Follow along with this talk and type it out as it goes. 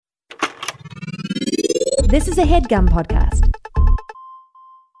This is a HeadGum podcast.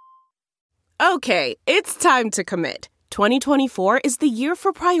 Okay, it's time to commit. 2024 is the year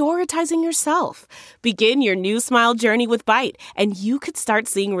for prioritizing yourself. Begin your new smile journey with Byte, and you could start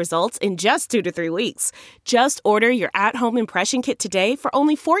seeing results in just 2 to 3 weeks. Just order your at-home impression kit today for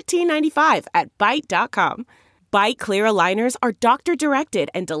only $14.95 at Byte.com. Byte Clear aligners are doctor-directed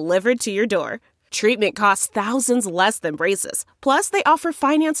and delivered to your door. Treatment costs thousands less than braces. Plus, they offer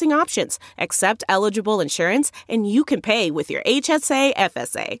financing options, accept eligible insurance, and you can pay with your HSA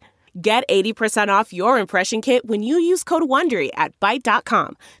FSA. Get 80% off your impression kit when you use code WONDERY at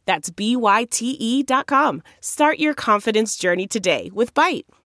Byte.com. That's BYTE.com. Start your confidence journey today with Byte.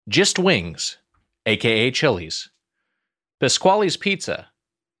 Just Wings, a.k.a. Chili's. Pasquale's Pizza,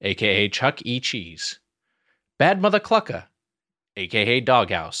 a.k.a. Chuck E. Cheese. Bad Mother Clucka, a.k.a.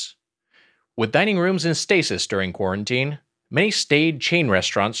 Doghouse. With dining rooms in stasis during quarantine, many staid chain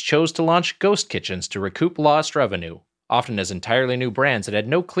restaurants chose to launch ghost kitchens to recoup lost revenue, often as entirely new brands that had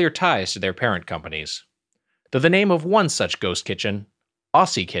no clear ties to their parent companies. Though the name of one such ghost kitchen,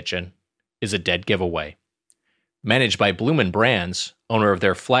 Aussie Kitchen, is a dead giveaway. Managed by Bloomin' Brands, owner of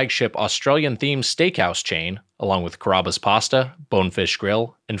their flagship Australian-themed steakhouse chain, along with Carrabba's Pasta, Bonefish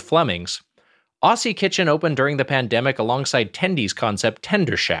Grill, and Fleming's, Aussie Kitchen opened during the pandemic alongside Tendy's concept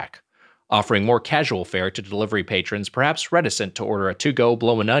Tender Shack, offering more casual fare to delivery patrons perhaps reticent to order a to-go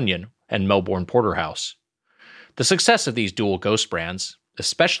bloomin' onion and Melbourne porterhouse. The success of these dual ghost brands,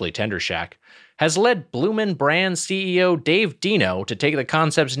 especially Tender Shack, has led Bloomin' Brands CEO Dave Dino to take the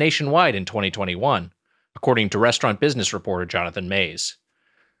concepts nationwide in 2021, according to restaurant business reporter Jonathan Mays.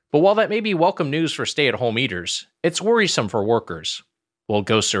 But while that may be welcome news for stay-at-home eaters, it's worrisome for workers. While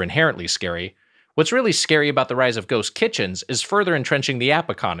ghosts are inherently scary, what's really scary about the rise of ghost kitchens is further entrenching the app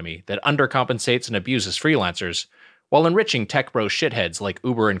economy that undercompensates and abuses freelancers, while enriching tech bro shitheads like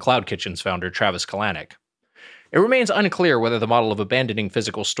Uber and Cloud Kitchen's founder Travis Kalanick. It remains unclear whether the model of abandoning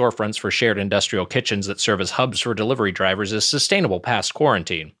physical storefronts for shared industrial kitchens that serve as hubs for delivery drivers is sustainable past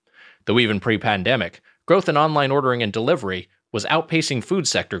quarantine, though even pre-pandemic, growth in online ordering and delivery was outpacing food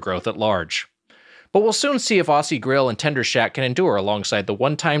sector growth at large. But we'll soon see if Aussie Grill and Tender Shack can endure alongside the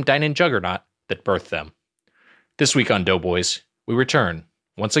one-time dine-in juggernaut that birthed them. This week on Doughboys, we return,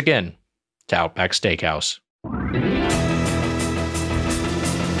 once again, to Outback Steakhouse.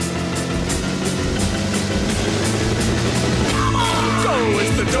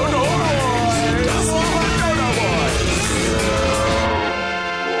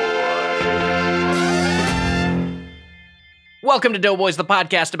 Welcome to Doughboys, the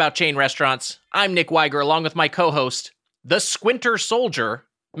podcast about chain restaurants. I'm Nick Weiger, along with my co-host, the Squinter Soldier,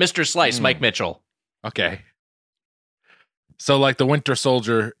 Mr. Slice, Mike Mitchell. Okay. So like the Winter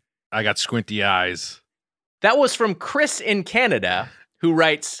Soldier, I got squinty eyes. That was from Chris in Canada, who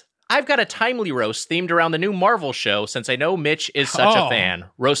writes, I've got a timely roast themed around the new Marvel show since I know Mitch is such a fan.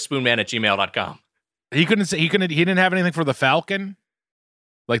 Roastspoonman@gmail.com. He didn't have anything for the Falcon?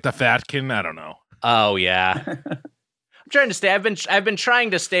 Like the Fatkin? I don't know. Oh, yeah. I'm trying to stay. I've been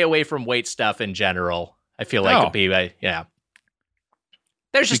trying to stay away from weight stuff in general. I feel like yeah.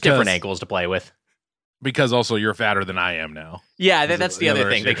 There's just different angles to play with. Because also you're fatter than I am now. Yeah, that's the other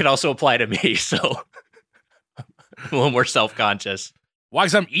thing. They could also apply to me, so a little more self-conscious. Why?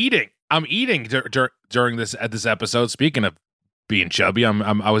 Because I'm eating. I'm eating during this episode. Speaking of being chubby,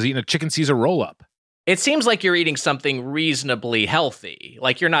 I was eating a chicken Caesar roll-up. It seems like you're eating something reasonably healthy,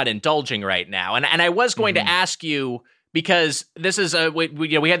 like you're not indulging right now. And I was going to ask you, because this is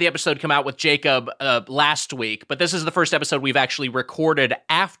we had the episode come out with Jacob last week, but this is the first episode we've actually recorded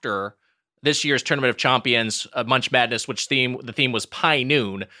after this year's Tournament of Champions, Munch Madness, which the theme was Pie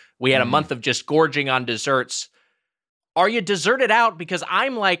Noon. We had a month of just gorging on desserts. Are you deserted out? Because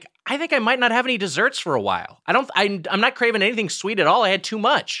I'm like, I think I might not have any desserts for a while. I'm not craving anything sweet at all. I had too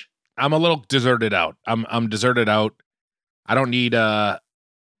much. I'm a little deserted out. I'm deserted out. I don't need I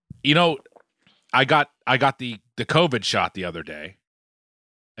got the COVID shot the other day.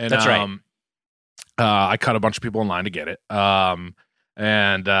 And that's right. I cut a bunch of people in line to get it.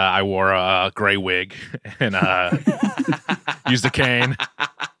 And I wore a gray wig and used a cane.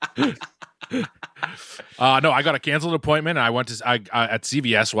 No, I got a canceled appointment. And I went to at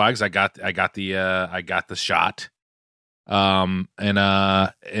CVS Wags. I got the shot. And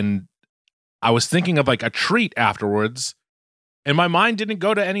I was thinking of like a treat afterwards, and my mind didn't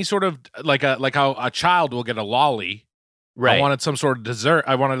go to any sort of like how a child will get a lolly. Right. I wanted some sort of dessert.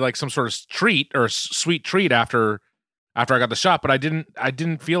 I wanted like some sort of treat or sweet treat after I got the shot, but I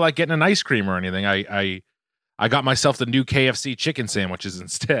didn't feel like getting an ice cream or anything. I got myself the new KFC chicken sandwiches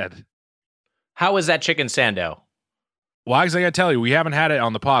instead. How is that chicken sando? Well, I gotta tell you, we haven't had it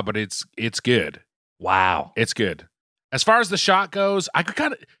on the pod, but it's good. Wow. It's good. As far as the shot goes, I could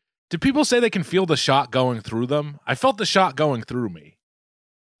kind of. Do people say they can feel the shot going through them? I felt the shot going through me.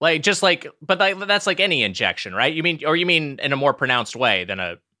 But that's like any injection, right? You mean in a more pronounced way than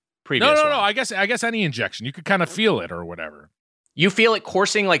a previous one? No. I guess any injection. You could kind of feel it or whatever. You feel it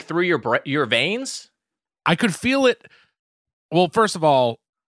coursing like through your veins? I could feel it. Well, first of all,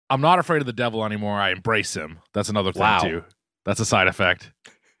 I'm not afraid of the devil anymore. I embrace him. That's another thing, too. That's a side effect.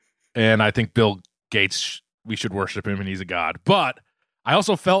 And I think Bill Gates, we should worship him, and he's a god. But I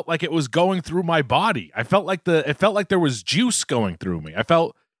also felt like it was going through my body. I felt like there was juice going through me. I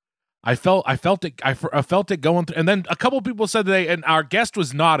felt it going through. And then a couple people said and our guest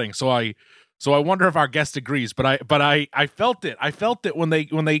was nodding. So I wonder if our guest agrees. But I felt it. I felt it when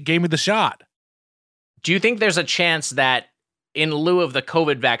they gave me the shot. Do you think there's a chance that in lieu of the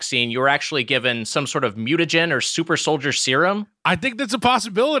COVID vaccine, you were actually given some sort of mutagen or super soldier serum? I think that's a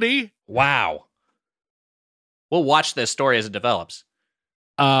possibility. Wow. We'll watch this story as it develops.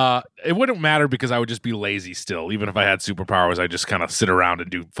 It wouldn't matter because I would just be lazy still. Even if I had superpowers, I just kind of sit around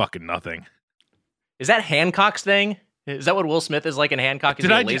and do fucking nothing. Is that Hancock's thing? Is that what Will Smith is like in Hancock?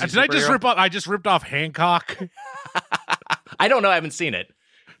 Did I just rip off? I just ripped off Hancock. I don't know. I haven't seen it.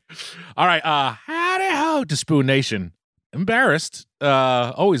 All right. Howdy ho to Spoon Nation. Embarrassed.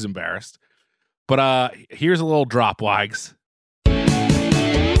 Always embarrassed. But here's a little drop, Wags.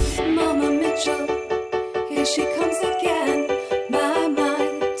 Mama Mitchell, here she comes again. My,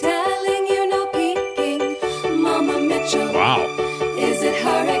 telling you no peeking. Mama Mitchell. Wow. Is it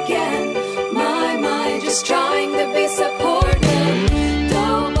her again? My, just trying to be supportive.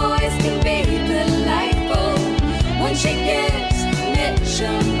 Doughboys can be delightful when she gives Mitch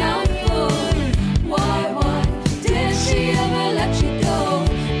a mouthful. Why did she ever let you go?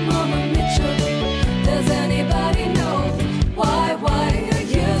 Mama Mitchell, does anybody know? Why are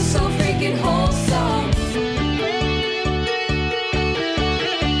you so freaking wholesome?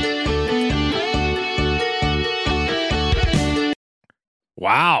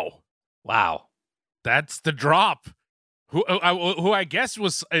 Wow. That's the drop. Who I guess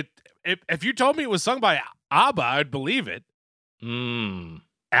was if you told me it was sung by ABBA, I'd believe it.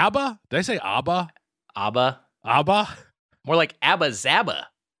 ABBA? Did I say ABBA? ABBA? More like Abba Zabba.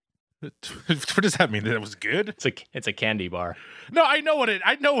 What does that mean? That it was good? It's a candy bar. No, I know what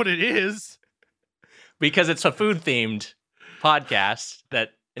it is. Because it's a food themed podcast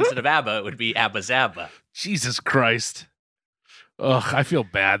that instead of ABBA, it would be Abba Zabba. Jesus Christ. Ugh, I feel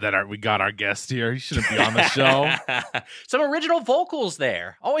bad that we got our guest here. He shouldn't be on the show. Some original vocals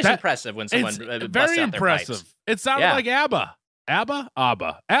there. Always impressive when someone busts out their pipes. It sounded like ABBA. ABBA?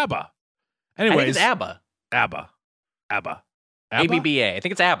 Anyways. I think it's ABBA. ABBA. ABBA. I think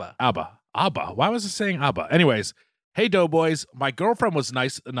it's ABBA. ABBA. Why was it saying ABBA? Anyways, hey, Doughboys. My girlfriend was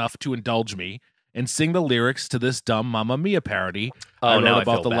nice enough to indulge me and sing the lyrics to this dumb Mamma Mia parody I wrote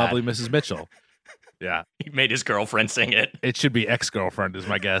about the lovely Mrs. Mitchell. Yeah. He made his girlfriend sing it. It should be ex-girlfriend is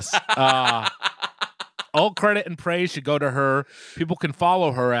my guess. All credit and praise should go to her. People can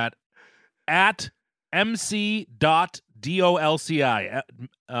follow her at mc.dolci,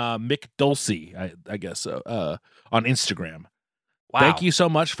 Mick Dulce, I guess, on Instagram. Wow. Thank you so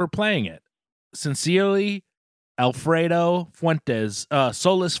much for playing it. Sincerely, Alfredo Fuentes,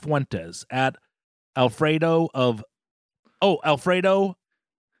 Solis Fuentes at Alfredo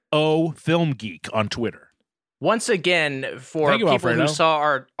Film Geek on Twitter. Once again, for people Alfredo. Who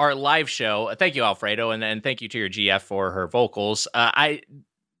saw our live show, thank you, Alfredo, and thank you to your GF for her vocals.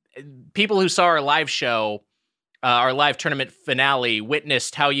 People who saw our live show, our live tournament finale,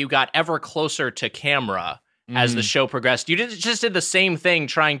 witnessed how you got ever closer to camera as the show progressed. You just did the same thing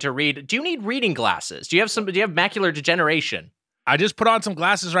trying to read. Do you need reading glasses? Do you have macular degeneration? I just put on some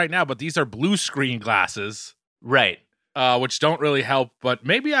glasses right now, but these are blue screen glasses. Right. Which don't really help, but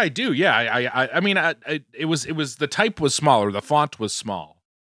maybe I do. Yeah, I mean, it was the type was smaller, the font was small.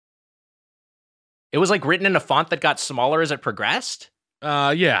 It was like written in a font that got smaller as it progressed.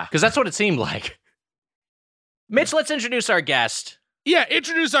 Yeah, because that's what it seemed like. Mitch, let's introduce our guest. Yeah,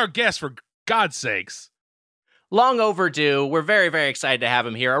 introduce our guest for God's sakes. Long overdue. We're very, very excited to have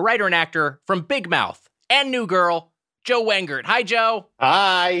him here. A writer and actor from Big Mouth and New Girl, Joe Wengert. Hi, Joe.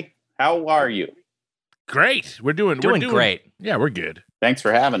 Hi. How are you? Great. We're doing great. Yeah, we're good. Thanks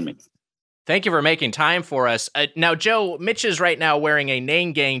for having me. Thank you for making time for us. Now, Joe, Mitch is right now wearing a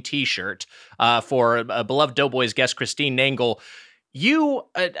Nang Gang t-shirt for a beloved Doughboys guest, Christine Nangle. You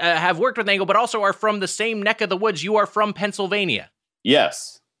have worked with Nangle, but also are from the same neck of the woods. You are from Pennsylvania.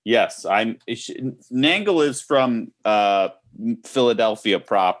 Yes. Nangle is from Philadelphia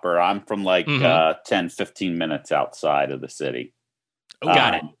proper. I'm from 10, 15 minutes outside of the city.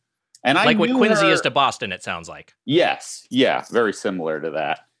 Got it. And I Like what knew Quincy her- is to Boston, it sounds like. Yes, yeah, very similar to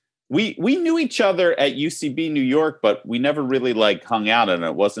that. We knew each other at UCB New York, but we never really like hung out. And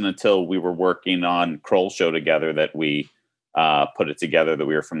it wasn't until we were working on Kroll Show together that we put it together that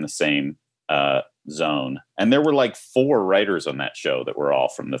we were from the same zone. And there were like 4 writers on that show that were all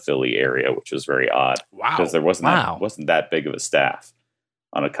from the Philly area, which was very odd. Wow. Because there wasn't that big of a staff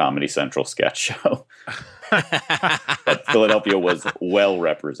on a Comedy Central sketch show. But Philadelphia was well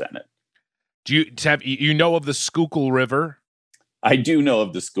represented. Do you know of the Schuylkill River? I do know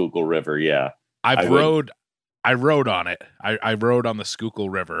of the Schuylkill River, yeah. I rode on it. I rode on the Schuylkill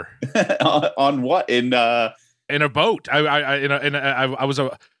River. On what? In a boat. I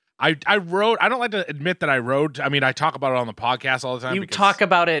rode. I don't like to admit that I rode. I mean, I talk about it on the podcast all the time. You talk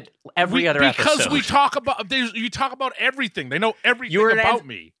about it every other episode. Because we talk about you talk about everything. They know everything about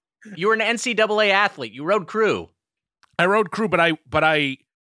me. You were an NCAA athlete. You rode crew. I rode crew, but I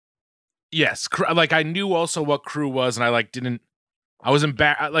yes, like I knew also what crew was, and I was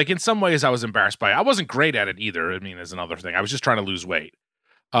embarrassed. Like in some ways, I was embarrassed by it. I wasn't great at it either. I mean, is another thing. I was just trying to lose weight,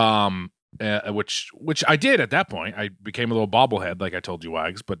 which I did at that point. I became a little bobblehead, like I told you,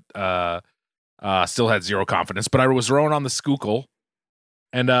 Wags, but still had zero confidence. But I was rowing on the Schuylkill,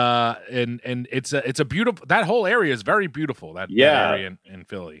 and it's a beautiful. That whole area is very beautiful. That area in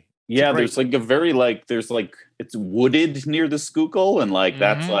Philly. Yeah, there's like a very it's wooded near the Schuylkill, and like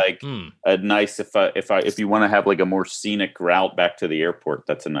that's like a nice if you want to have like a more scenic route back to the airport,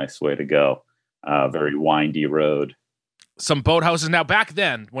 that's a nice way to go. Very windy road. Some boathouses. Now back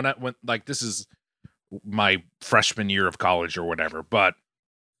then, when like this is my freshman year of college or whatever, but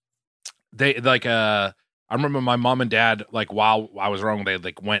they like I remember my mom and dad, like while I was wrong, they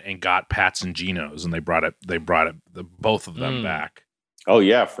like went and got Pat's and Geno's, and they brought both of them back. Oh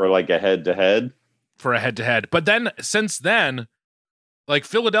yeah, for like a head-to-head? For a head-to-head. But then, since then, like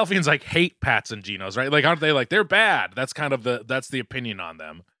Philadelphians like hate Pat's and Geno's, right? Like, aren't they like, they're bad? That's kind of that's the opinion on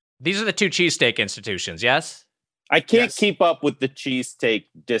them. These are the 2 cheesesteak institutions, yes? I can't keep up with the cheesesteak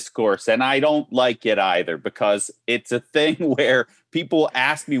discourse, and I don't like it either, because it's a thing where people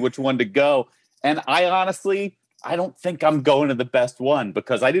ask me which one to go, and I honestly... I don't think I'm going to the best one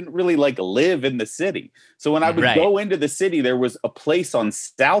because I didn't really like live in the city. So when I would go into the city, there was a place on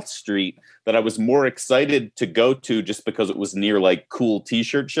South Street that I was more excited to go to just because it was near like cool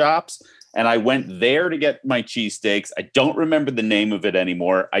t-shirt shops. And I went there to get my cheesesteaks. I don't remember the name of it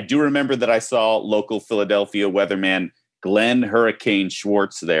anymore. I do remember that I saw local Philadelphia weatherman Glenn Hurricane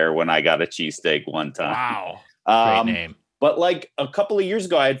Schwartz there when I got a cheesesteak one time. Wow. Great name. But like a couple of years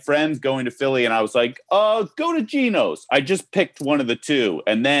ago, I had friends going to Philly and I was like, go to Geno's. I just picked one of the 2.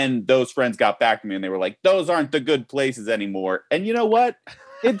 And then those friends got back to me and they were like, those aren't the good places anymore. And you know what?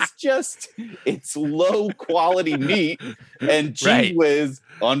 It's low quality meat and cheese whiz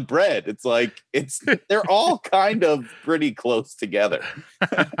on bread. It's like, they're all kind of pretty close together.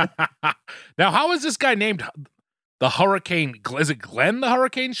 Now, how is this guy named the Hurricane? Is it Glenn the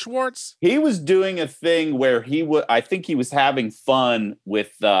Hurricane Schwartz? He was doing a thing where I think he was having fun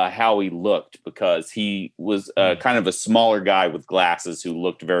with how he looked, because he was kind of a smaller guy with glasses who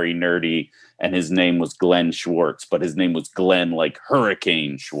looked very nerdy, and his name was Glenn Schwartz, but his name was Glenn like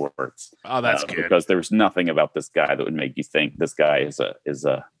Hurricane Schwartz. Oh, that's good. Because there was nothing about this guy that would make you think this guy is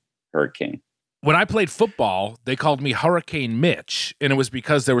a hurricane. When I played football, they called me Hurricane Mitch, and it was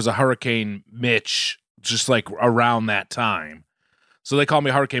because there was a Hurricane Mitch just like around that time. So they called me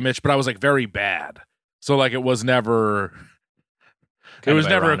Hurricane Mitch, but I was like very bad. So like it was never it was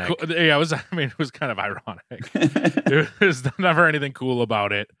never it was kind of ironic. There was never anything cool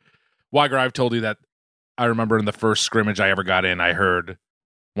about it. Weiger, I've told you that I remember in the first scrimmage I ever got in, I heard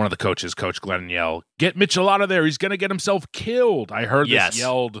one of the coaches, Coach Glenn, yell, "Get Mitchell out of there. He's going to get himself killed." I heard this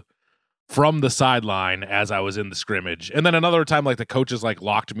yelled from the sideline as I was in the scrimmage. And then another time, like the coaches like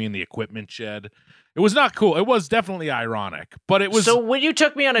locked me in the equipment shed. It was not cool. It was definitely ironic, but it was. So when you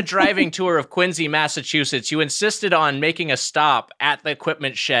took me on a driving tour of Quincy, Massachusetts, you insisted on making a stop at the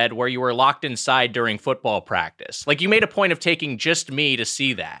equipment shed where you were locked inside during football practice. Like you made a point of taking just me to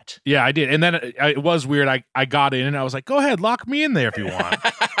see that. Yeah, I did. And then it was weird. I got in and I was like, go ahead, lock me in there if you want.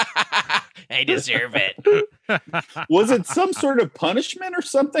 I deserve it. Was it some sort of punishment or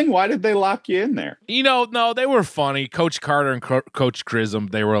something? Why did they lock you in there? No, they were funny. Coach Carter and Coach Chisholm,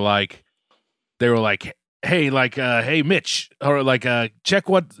 they were like, hey, Mitch, or like, check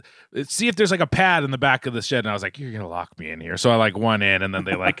see if there's like a pad in the back of the shed. And I was like, you're going to lock me in here. So I like went in and then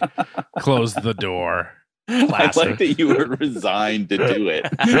they like closed the door. Classic. I like that you were resigned to do it.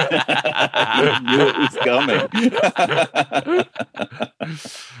 You knew it was coming.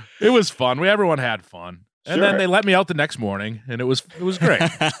 It was fun. Everyone had fun. And then they let me out the next morning, and it was great.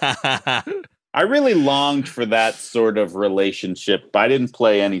 I really longed for that sort of relationship. I didn't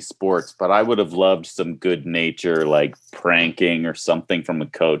play any sports, but I would have loved some good nature, like pranking or something from a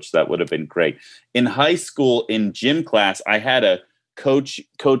coach. That would have been great. In high school, in gym class, I had a Coach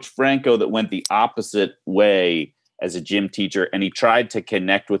Franco that went the opposite way as a gym teacher, and he tried to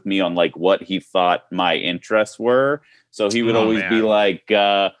connect with me on like what he thought my interests were. So he would always be like,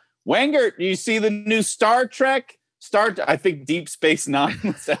 Wengert, you see the new Star Trek? I think Deep Space Nine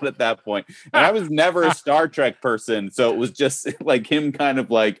was out at that point. And I was never a Star Trek person. So it was just like him kind of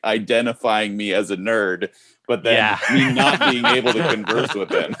like identifying me as a nerd, but then me not being able to converse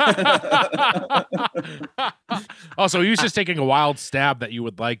with him. Oh, so he was just taking a wild stab that you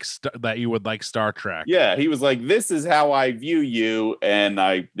would like Star Trek. Yeah, he was like, this is how I view you. And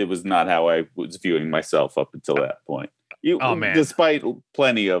it was not how I was viewing myself up until that point. Despite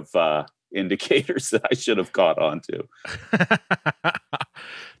plenty of indicators that I should have caught on to.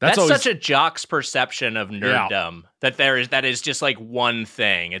 That's such a jock's perception of nerddom that is just like one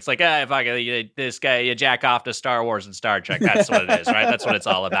thing. It's like, if I get this guy, you jack off to Star Wars and Star Trek. That's what it is, right? That's what it's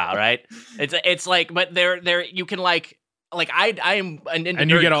all about, right? It's like, but there you can like I am an into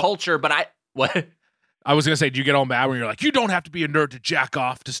nerd culture, but what? I was going to say, do you get all mad when you're like, you don't have to be a nerd to jack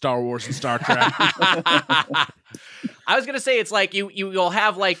off to Star Wars and Star Trek? I was going to say, it's like you'll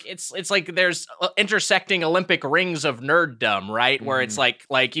have like, it's like there's intersecting Olympic rings of nerddom, right? Mm. Where it's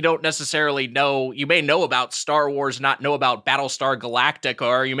like you don't necessarily know, you may know about Star Wars, not know about Battlestar Galactica,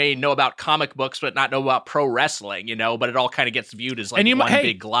 or you may know about comic books, but not know about pro wrestling, but it all kind of gets viewed as like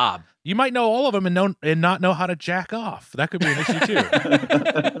big glob. You might know all of them and not know how to jack off. That could be an issue too.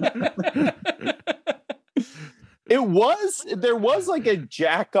 There was like a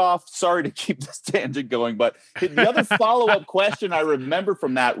jack off. Sorry to keep this tangent going, but the other follow-up question I remember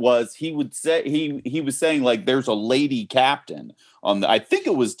from that was he would say he was saying like there's a lady captain on I think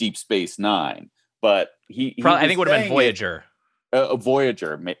it was Deep Space Nine, but I think it would have been Voyager.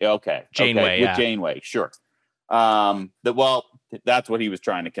 Voyager, okay, Janeway, with Janeway, sure. That's what he was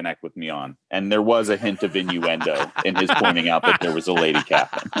trying to connect with me on, and there was a hint of innuendo in his pointing out that there was a lady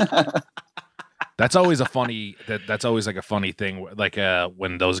captain. That's always a funny thing, like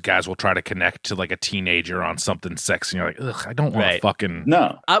when those guys will try to connect to like a teenager on something sexy. And you're like, ugh, I don't want to fucking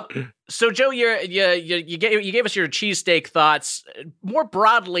no. So Joe, you gave us your cheesesteak thoughts. More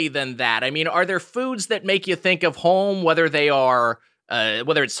broadly than that, I mean, are there foods that make you think of home? Whether they are,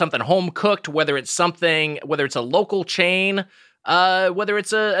 whether it's something home cooked, whether it's a local chain, whether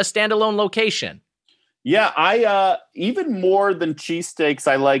it's a standalone location. Yeah, I even more than cheesesteaks,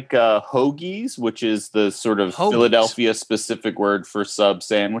 I like hoagies, which is the sort of Philadelphia specific word for sub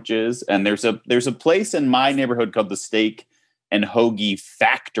sandwiches. And there's a place in my neighborhood called the Steak and Hoagie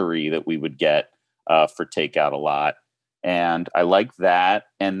Factory that we would get for takeout a lot, and I like that.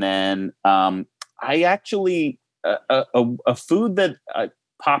 And then I actually a food that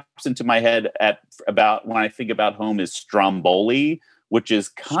pops into my head about when I think about home is stromboli, which is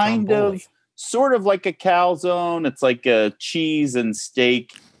kind of sort of like a calzone. It's like a cheese and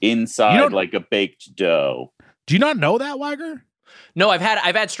steak inside like a baked dough. Do you not know that, Weiger? No, I've had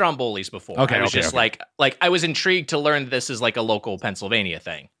strombolis before. Okay, I was just like I was intrigued to learn this is like a local Pennsylvania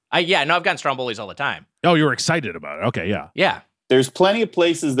thing. I've gotten strombolis all the time. Oh, you were excited about it. Okay, yeah. Yeah. There's plenty of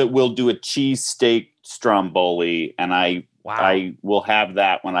places that will do a cheese steak stromboli, and I will have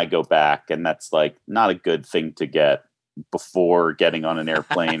that when I go back, and that's like not a good thing to get before getting on an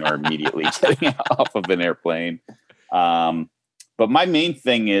airplane or immediately getting off of an airplane. But my main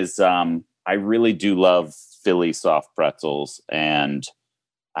thing is I really do love Philly soft pretzels, and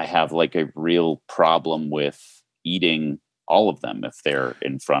I have like a real problem with eating all of them if they're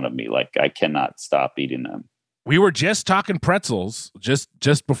in front of me. Like I cannot stop eating them. We were just talking pretzels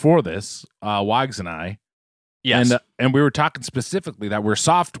just before this, Wags and I. Yes, and we were talking specifically that we're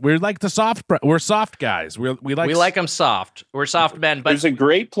soft. We're like we're soft guys. We like them soft. We're soft men. But there's a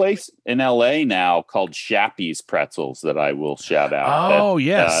great place in LA now called Shappy's Pretzels that I will shout out. Oh,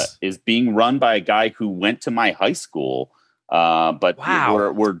 yes, is being run by a guy who went to my high school. But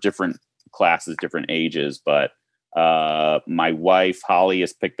we're different classes, different ages. But my wife Holly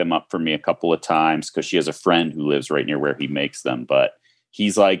has picked them up for me a couple of times because she has a friend who lives right near where he makes them. But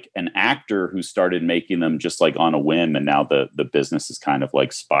he's like an actor who started making them just like on a whim, and now the business is kind of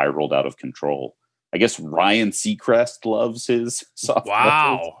like spiraled out of control. I guess Ryan Seacrest loves his soft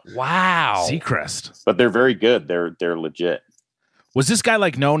pretzels. Wow. Seacrest. But they're very good. They're legit. Was this guy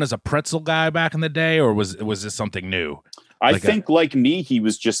like known as a pretzel guy back in the day, or was this something new? I think like me, he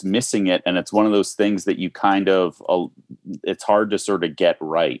was just missing it. And it's one of those things that you kind of, it's hard to sort of get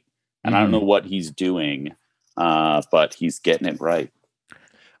right. and I don't know what he's doing, but he's getting it right.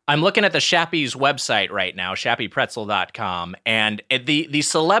 I'm looking at the Shappy's website right now, shappypretzel.com, and the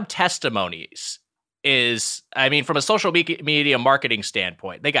celeb testimonies is, I mean, from a social media marketing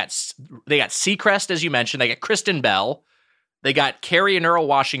standpoint, they got Seacrest, as you mentioned, they got Kristen Bell, they got Carrie and Earl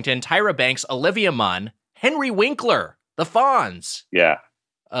Washington, Tyra Banks, Olivia Munn, Henry Winkler, the Fonz, Yeah.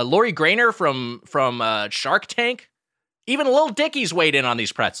 Lori Grainer from Shark Tank. Even Lil Dicky's weighed in on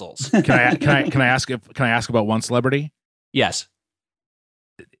these pretzels. Can I ask about one celebrity? Yes.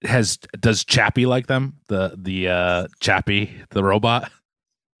 Does Chappie like them? The Chappie, the robot?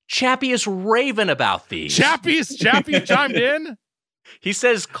 Chappie is raving about these. Chappie chimed in. He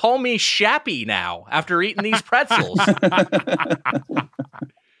says, "Call me Shappy now after eating these pretzels."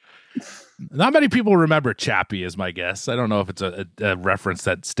 Not many people remember Chappie, is my guess. I don't know if it's a reference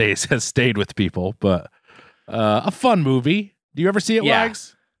that has stayed with people, but a fun movie. Do you ever see it, Yeah.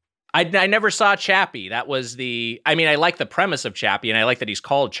 Wags? I never saw Chappie. That was I mean, I like the premise of Chappie, and I like that he's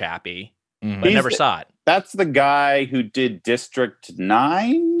called Chappie, but I never saw it. That's the guy who did District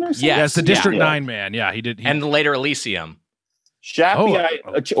 9 or something? Yes. Yeah, it's the District Yeah. 9 man. Yeah, he did. And later Elysium. Chappie,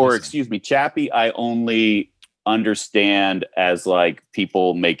 listen. excuse me, Chappie, I only understand as like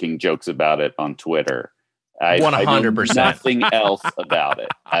people making jokes about it on Twitter. I know 100%. nothing else about it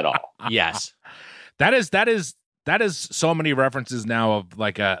at all. Yes. That is so many references now of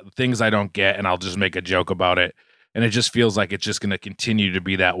like things I don't get, and I'll just make a joke about it. And it just feels like it's just going to continue to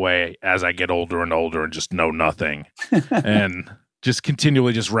be that way as I get older and older and just know nothing. And just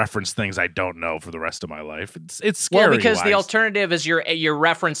continually just reference things I don't know for the rest of my life. It's scary. Well, because the Wags. alternative is you're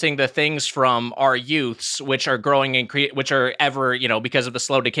referencing the things from our youths, which are growing and which are ever, because of the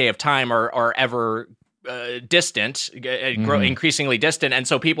slow decay of time, are ever distant, increasingly distant. And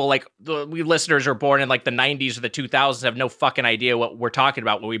so people like we listeners are born in like the 90s or the 2000s have no fucking idea what we're talking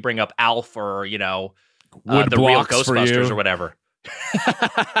about when we bring up Alf or, Wood the real blocks for Ghostbusters you. or whatever.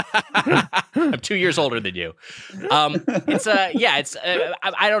 I'm 2 years older than you. It's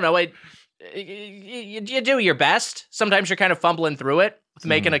I don't know. You do your best. Sometimes you're kind of fumbling through it with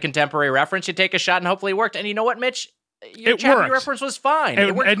making a contemporary reference. You take a shot and hopefully it worked. And you know what, Mitch? Your Chappie reference was fine.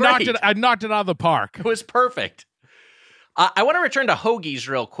 It worked great. I knocked it out of the park. It was perfect. I want to return to hoagies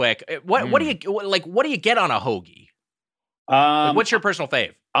real quick. What do you get on a hoagie? What's your personal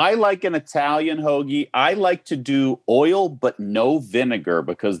fave? I like an Italian hoagie. I like to do oil, but no vinegar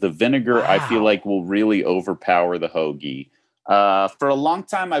because the vinegar I feel like will really overpower the hoagie. For a long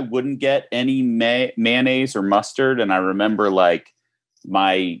time, I wouldn't get any mayonnaise or mustard. And I remember like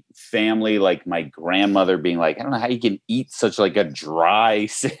my family, like my grandmother being like, I don't know how you can eat such like a dry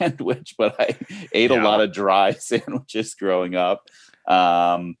sandwich, but I ate a lot of dry sandwiches growing up.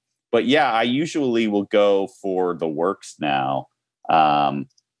 But yeah, I usually will go for the works now.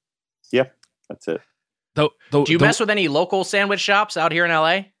 Yep, that's it. Do you mess with any local sandwich shops out here in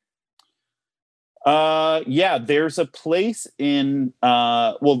LA? Yeah, there's a place in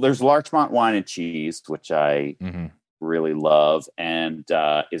there's Larchmont Wine and Cheese, which I really love, and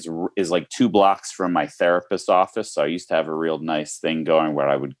is like 2 blocks from my therapist's office. So I used to have a real nice thing going where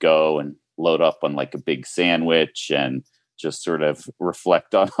I would go and load up on like a big sandwich and just sort of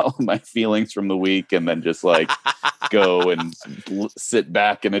reflect on all of my feelings from the week and then just like go and sit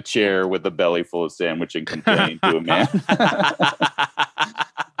back in a chair with a belly full of sandwich and complain to a man.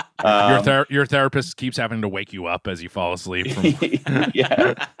 Your therapist keeps having to wake you up as you fall asleep.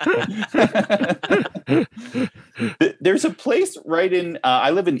 Yeah. There's a place right in, I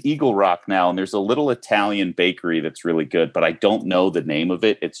live in Eagle Rock now, and there's a little Italian bakery that's really good, but I don't know the name of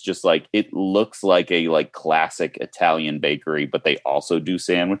it. It's just like, it looks like a like classic Italian bakery, but they also do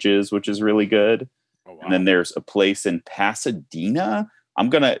sandwiches, which is really good. Oh, wow. And then there's a place in Pasadena.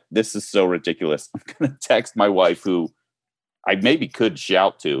 This is so ridiculous. I'm going to text my wife who I maybe could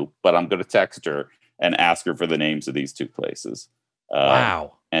shout to, but I'm going to text her and ask her for the names of these 2 places.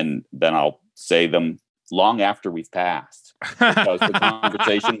 Wow. And then I'll say them long after we've passed because the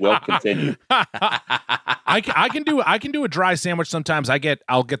conversation will continue. I can do a dry sandwich sometimes.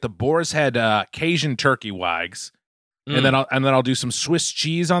 I'll get the Boar's Head Cajun turkey wags, and then I'll do some Swiss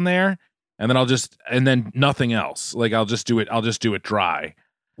cheese on there, and then nothing else. Like I'll just do it dry.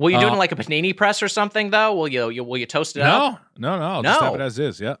 Will you do it in like a panini press or something though? Will you toast it up? No. I'll just have it as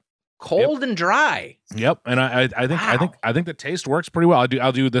is. Yeah. Cold and dry. Yep. And I think the taste works pretty well.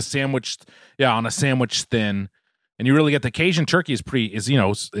 I'll do the sandwich. Yeah. On a sandwich thin, and you really get the Cajun turkey is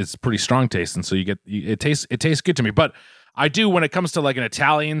pretty strong taste. And so it tastes good to me, but I do, when it comes to like an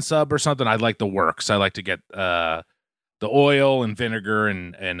Italian sub or something, I like the works. I like to get, the oil and vinegar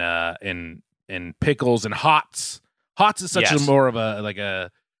and pickles and hots. Hots is such a more of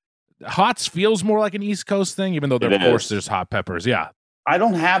a Hots feels more like an East Coast thing, even though of course there's hot peppers. Yeah. I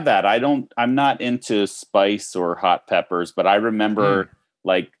don't have that. I'm not into spice or hot peppers, but I remember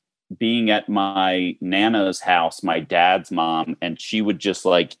like being at my Nana's house, my dad's mom, and she would just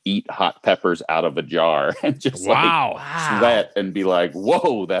like eat hot peppers out of a jar and just like sweat and be like,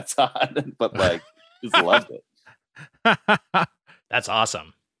 whoa, that's hot. But like, just loved it. That's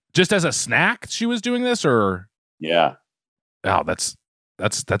awesome. Just as a snack, she was doing this, or yeah. Oh, that's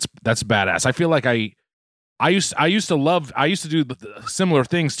badass. I feel like I used to do similar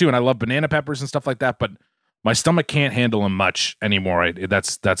things too, and I love banana peppers and stuff like that, but my stomach can't handle them much anymore.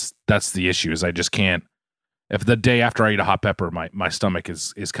 That's the issue, is I just can't. If the day after I eat a hot pepper, my stomach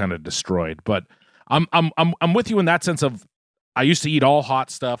is kind of destroyed. But I'm with you in that sense of, I used to eat all hot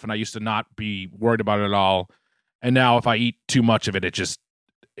stuff and I used to not be worried about it at all. And now if I eat too much of it, it just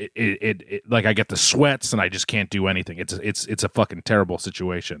like I get the sweats and I just can't do anything. It's a fucking terrible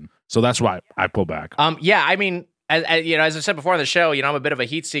situation. So that's why I pull back. Yeah, I mean, as I said before on the show, I'm a bit of a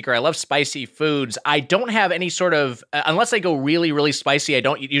heat seeker. I love spicy foods. I don't have any sort of, unless they go really, really spicy, I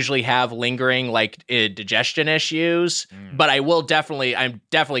don't usually have lingering like digestion issues. But I'm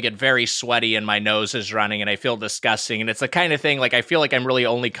definitely get very sweaty and my nose is running and I feel disgusting. And it's the kind of thing, like, I feel like I'm really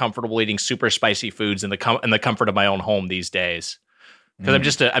only comfortable eating super spicy foods in the comfort of my own home these days. Because I'm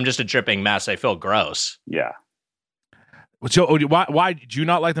just a dripping mess. I feel gross. Yeah. So why do you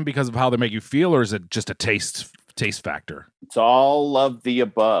not like them? Because of how they make you feel, or is it just a taste factor? It's all of the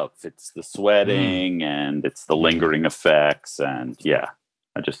above. It's the sweating and it's the lingering effects, and yeah,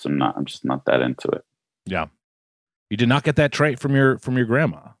 I'm just not that into it. Yeah. You did not get that trait from your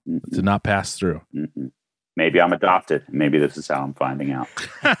grandma. It did not pass through. Mm-hmm. Maybe I'm adopted. Maybe this is how I'm finding out.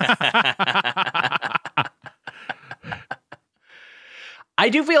 I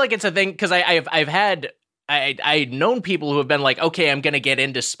do feel like it's a thing because I've known people who have been like, okay, I'm going to get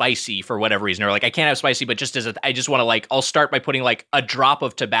into spicy for whatever reason. Or like, I can't have spicy, but I just want to like, I'll start by putting like a drop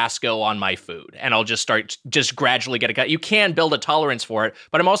of Tabasco on my food and I'll just gradually get it. You can build a tolerance for it,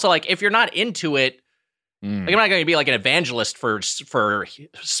 but I'm also like, if you're not into it, like, I'm not going to be like an evangelist for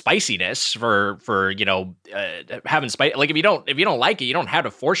spiciness, for having spice. Like if you don't like it, you don't have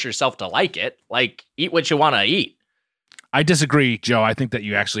to force yourself to like it. Like, eat what you want to eat. I disagree, Joe. I think that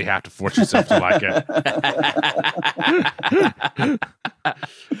you actually have to force yourself to like it.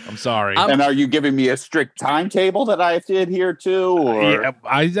 I'm sorry. And are you giving me a strict timetable that I have to adhere to? Or? Yeah,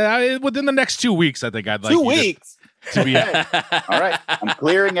 I within the next 2 weeks, I think I'd like 2 weeks. To be. All right, I'm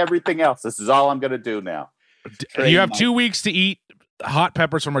clearing everything else. This is all I'm going to do now. You have 2 weeks to eat hot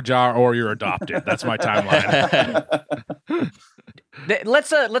peppers from a jar, or you're adopted. That's my timeline.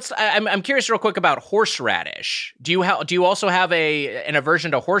 I'm curious real quick about horseradish. Do you also have an aversion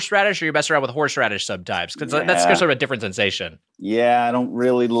to horseradish, or you mess around with horseradish sometimes? Because that's sort of a different sensation. Yeah, I don't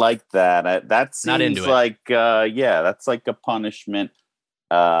really like that. That seems not into like that's like a punishment,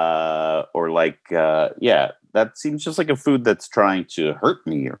 or like that seems just like a food that's trying to hurt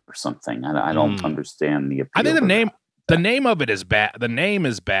me or something. I don't understand the appeal. I think the name of it is bad. The name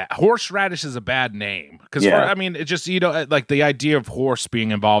is bad. Horseradish is a bad name because it just like the idea of horse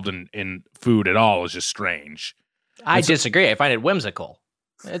being involved in food at all is just strange. I disagree. I find it whimsical.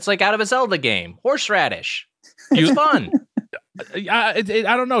 It's like out of a Zelda game. Horseradish. It's fun. I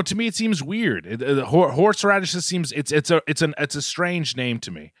don't know. To me, it seems weird. Horseradish seems it's a strange name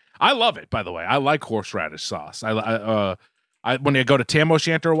to me. I love it, by the way. I like horseradish sauce. I when I go to Tam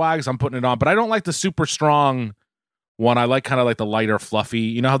O'Shanter Wags, I'm putting it on, but I don't like the super strong one. I like kind of like the lighter, fluffy.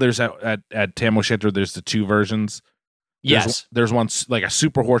 You know how there's at Tam O'Shanter, there's the two versions. There's one like a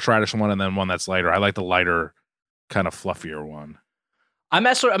super horseradish one, and then one that's lighter. I like the lighter, kind of fluffier one. I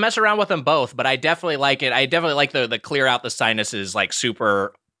mess around with them both, but I definitely like it. I definitely like the clear out the sinuses, like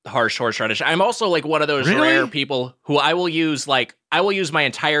super harsh horseradish. I'm also like one of those rare people who I will use my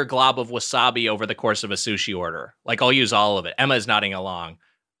entire glob of wasabi over the course of a sushi order. Like, I'll use all of it. Emma is nodding along.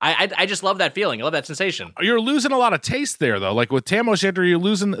 I just love that feeling. I love that sensation. You're losing a lot of taste there, though. Like with Tam O'Shanter, you're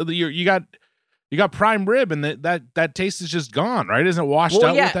losing. You got prime rib, and that taste is just gone, right? Isn't it washed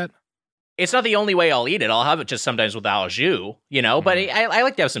out with that? It's not the only way I'll eat it. I'll have it just sometimes with au jus, But I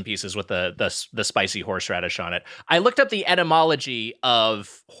like to have some pieces with the spicy horseradish on it. I looked up the etymology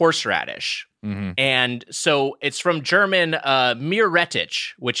of horseradish, and so it's from German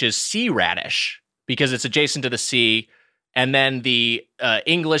Meerrettich, which is sea radish because it's adjacent to the sea. And then the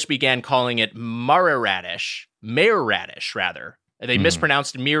English began calling it mare radish rather. They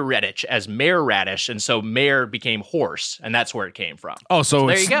mispronounced Meerrettich as mare radish, and so mare became horse, and that's where it came from. Oh, so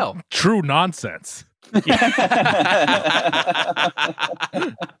there it's you go. True nonsense.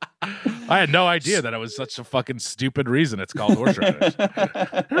 I had no idea that it was such a fucking stupid reason it's called horseradish.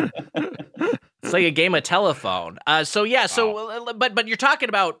 It's like a game of telephone. So but you're talking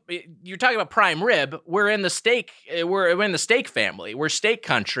about prime rib. We're in the steak. We're in the steak family. We're steak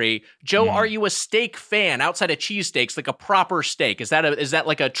country. Joe, are you a steak fan outside of cheesesteaks? Like a proper steak? Is that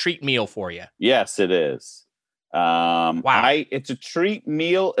like a treat meal for you? Yes, it is. Wow. It's a treat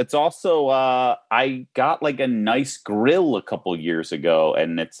meal. It's also I got like a nice grill a couple years ago,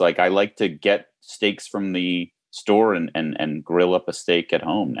 and it's like I like to get steaks from the store and grill up a steak at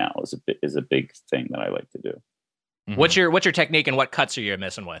home now is a big thing that I like to do. Mm-hmm. What's your technique, and what cuts are you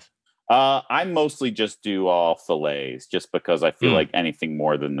messing with? I mostly just do all fillets, just because I feel like anything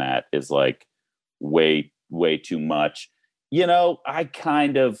more than that is like way too much. You know, I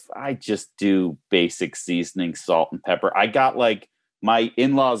just do basic seasoning, salt and pepper. I got like my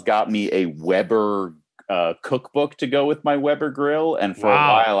in-laws got me a Weber cookbook to go with my Weber grill. And for a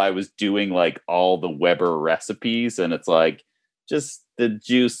while I was doing like all the Weber recipes, and it's like, just the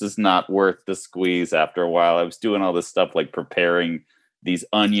juice is not worth the squeeze after a while. I was doing all this stuff like preparing these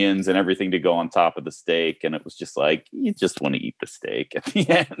onions and everything to go on top of the steak. And it was just like, you just want to eat the steak at the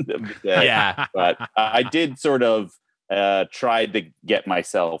end of the day. Yeah. But I did sort of tried to get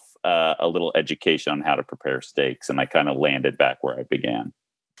myself a little education on how to prepare steaks, and I kind of landed back where I began.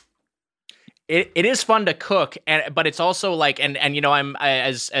 It is fun to cook, but it's also like, and you know,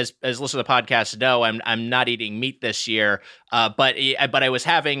 as listeners to the podcast know, I'm not eating meat this year, but I was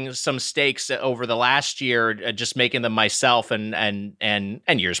having some steaks over the last year, just making them myself, and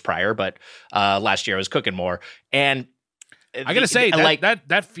years prior, but last year I was cooking more, and I gotta say,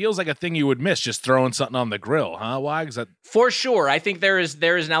 that feels like a thing you would miss, just throwing something on the grill, huh? Why? For sure. I think there is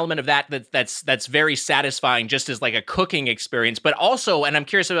an element of that's very satisfying, just as like a cooking experience. But also, and I'm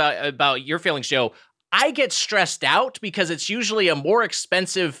curious about your feelings, Joe, I get stressed out because it's usually a more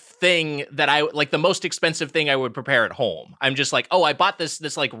expensive thing that I like, the most expensive thing I would prepare at home. I'm just like, oh, I bought this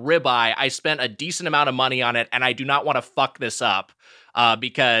like ribeye. I spent a decent amount of money on it, and I do not want to fuck this up.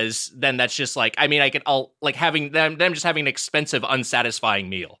 Because then that's just like, I mean, I'll like having them just having an expensive, unsatisfying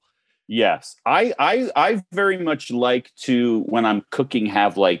meal. Yes. I very much like to, when I'm cooking,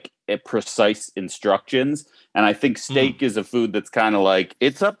 have like a precise instructions. And I think steak is a food that's kind of like,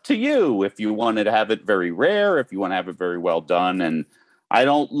 it's up to you if you want to have it very rare, if you want to have it very well done. And I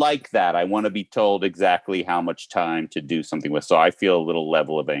don't like that. I want to be told exactly how much time to do something with. So I feel a little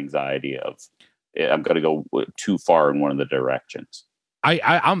level of anxiety of I'm going to go too far in one of the directions.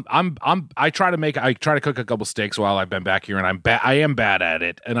 I try to cook a couple steaks while I've been back here, and I am bad at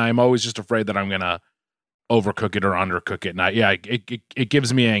it, and I'm always just afraid that I'm gonna overcook it or undercook it. And it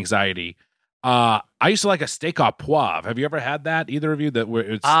gives me anxiety. I used to like a steak au poivre. Have you ever had that? Either of you?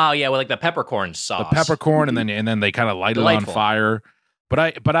 With like the peppercorn sauce. The peppercorn, and then they kind of light it on fire.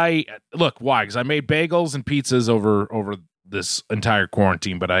 But I look, why? Because I made bagels and pizzas over this entire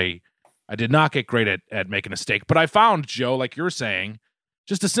quarantine, but I did not get great at making a steak. But I found, Joe, like you're saying,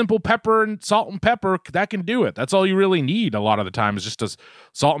 just a simple pepper and salt and pepper, that can do it. That's all you really need a lot of the time, is just to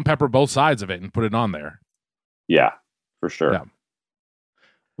salt and pepper both sides of it and put it on there. Yeah, for sure. Yeah.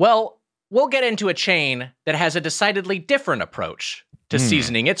 Well, we'll get into a chain that has a decidedly different approach to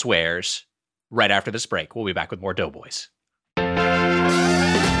seasoning its wares right after this break. We'll be back with more Doughboys.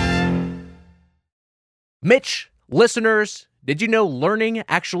 Mitch, listeners, did you know learning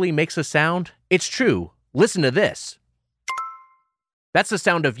actually makes a sound? It's true. Listen to this. That's the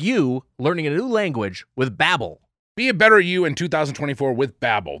sound of you learning a new language with Babbel. Be a better you in 2024 with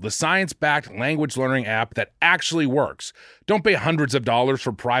Babbel, the science-backed language learning app that actually works. Don't pay hundreds of dollars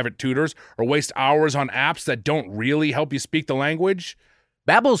for private tutors or waste hours on apps that don't really help you speak the language.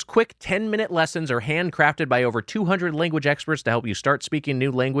 Babbel's quick 10-minute lessons are handcrafted by over 200 language experts to help you start speaking a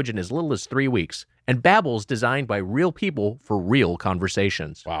new language in as little as 3 weeks. And Babbel's designed by real people for real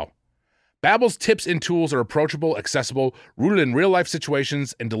conversations. Wow. Babbel's tips and tools are approachable, accessible, rooted in real-life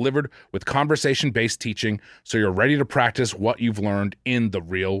situations, and delivered with conversation-based teaching, so you're ready to practice what you've learned in the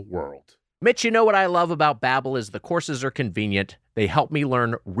real world. Mitch, you know what I love about Babbel is the courses are convenient. They help me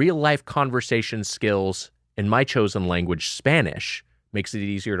learn real-life conversation skills in my chosen language, Spanish. Makes it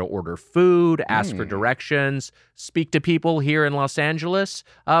easier to order food, ask for directions, speak to people here in Los Angeles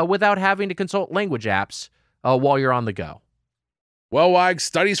without having to consult language apps while you're on the go. Well, Wags,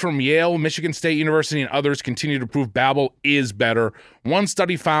 studies from Yale, Michigan State University, and others continue to prove Babbel is better. One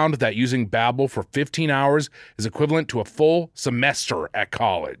study found that using Babbel for 15 hours is equivalent to a full semester at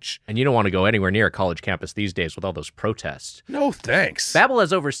college. And you don't want to go anywhere near a college campus these days with all those protests. No thanks. Babbel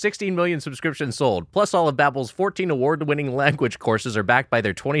has over 16 million subscriptions sold. Plus, all of Babbel's 14 award-winning language courses are backed by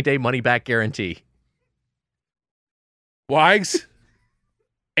their 20-day money-back guarantee. Wags,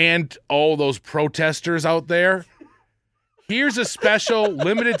 and all those protesters out there, here's a special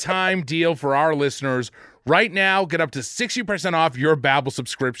limited time deal for our listeners. Right now, get up to 60% off your Babbel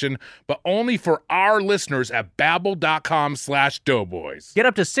subscription, but only for our listeners at babbel.com/doughboys. Get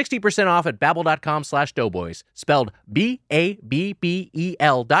up to 60% off at babbel.com/doughboys. Spelled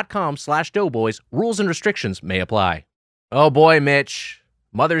BABBEL.com/doughboys. Rules and restrictions may apply. Oh boy, Mitch.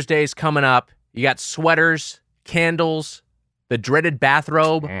 Mother's Day's coming up. You got sweaters, candles, the dreaded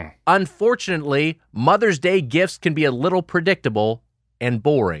bathrobe. Unfortunately, Mother's Day gifts can be a little predictable and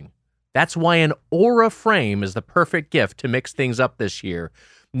boring. That's why an Aura frame is the perfect gift to mix things up this year.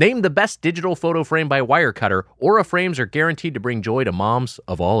 Named the best digital photo frame by Wirecutter, Aura frames are guaranteed to bring joy to moms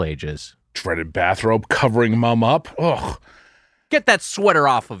of all ages. Dreaded bathrobe covering mom up. Ugh. Get that sweater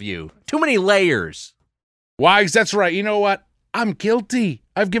off of you. Too many layers. Wags, that's right. You know what? I'm guilty.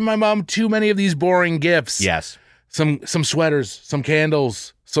 I've given my mom too many of these boring gifts. Yes. Some sweaters, some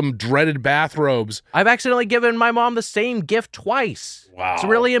candles, some dreaded bathrobes. I've accidentally given my mom the same gift twice. Wow. It's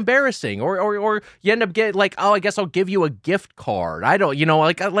really embarrassing. Or you end up getting like, oh, I guess I'll give you a gift card. I don't,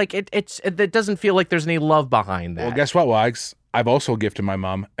 it doesn't feel like there's any love behind that. Well, guess what, Wags? I've also gifted my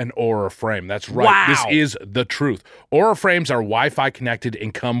mom an Aura frame. That's right. Wow. This is the truth. Aura frames are Wi-Fi connected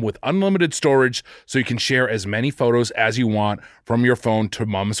and come with unlimited storage, so you can share as many photos as you want from your phone to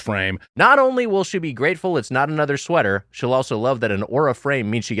mom's frame. Not only will she be grateful it's not another sweater, she'll also love that an Aura frame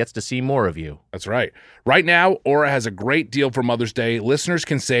means she gets to see more of you. That's right. Right now, Aura has a great deal for Mother's Day. Listeners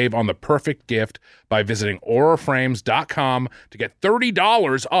can save on the perfect gift by visiting auraframes.com to get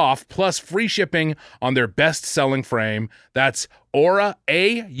 $30 off plus free shipping on their best-selling frame. That's Aura,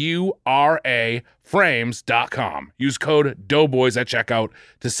 A-U-R-A, frames.com. Use code Doughboys at checkout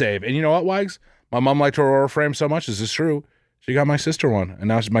to save. And you know what, Wags? My mom liked her Aura frame so much. This is true. She got my sister one, and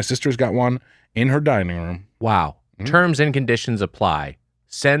now my sister's got one in her dining room. Wow. Terms and conditions apply.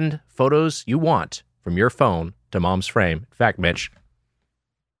 Send photos you want from your phone to mom's frame. In fact, Mitch,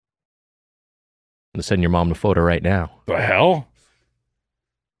 I'm going to send your mom a photo right now. The hell?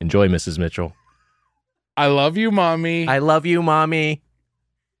 Enjoy, Mrs. Mitchell. I love you, Mommy. I love you, Mommy.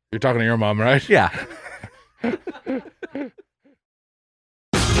 You're talking to your mom, right? Yeah.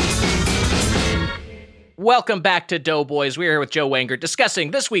 Welcome back to Doughboys. We're here with Joe Wengert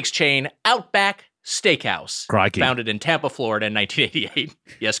discussing this week's chain, Outback Steakhouse. Crikey. Founded in Tampa, Florida in 1988.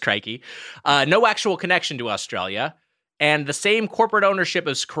 Yes, crikey. No actual connection to Australia. And the same corporate ownership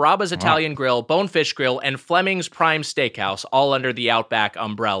as Carrabba's Italian Grill, Bonefish Grill, and Fleming's Prime Steakhouse, all under the Outback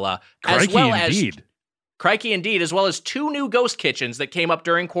umbrella. Crikey, indeed. Crikey indeed, as well as two new ghost kitchens that came up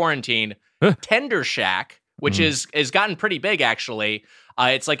during quarantine. Tender Shack, which is gotten pretty big actually.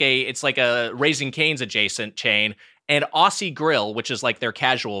 It's like a Raising Cane's adjacent chain, and Aussie Grill, which is like their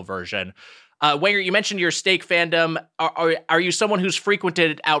casual version. Wengert, you mentioned your steak fandom. Are you someone who's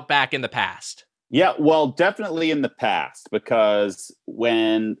frequented Outback in the past? Yeah, well, definitely in the past, because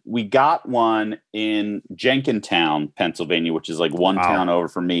when we got one in Jenkintown, Pennsylvania, which is like one town over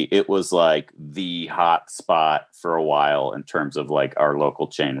from me, it was like the hot spot for a while in terms of like our local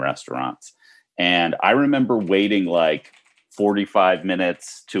chain restaurants. And I remember waiting like 45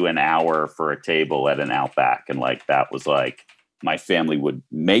 minutes to an hour for a table at an Outback. And like, that was like, my family would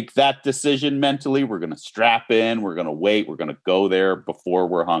make that decision mentally. We're going to strap in, we're going to wait, we're going to go there before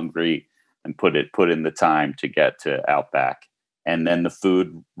we're hungry and put in the time to get to Outback. And then the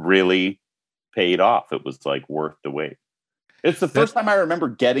food really paid off. It was like worth the wait. It's the first time I remember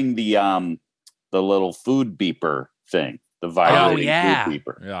getting the little food beeper thing, the vibrating food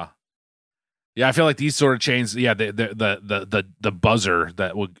beeper. Yeah. Yeah, I feel like these sort of chains, the buzzer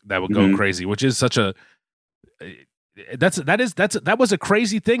that would go crazy, which is such a that was a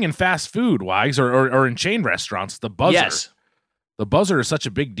crazy thing in fast food, Wags, or in chain restaurants. The buzzer. Yes. The buzzer is such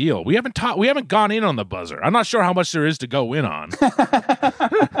a big deal. We haven't gone in on the buzzer. I'm not sure how much there is to go in on.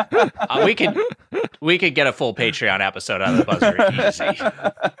 We could get a full Patreon episode out of the buzzer easy.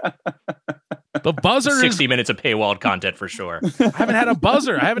 The buzzer 60 minutes of paywalled content for sure. I haven't had a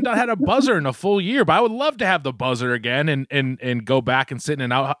buzzer. I haven't had a buzzer in a full year, but I would love to have the buzzer again and go back and sit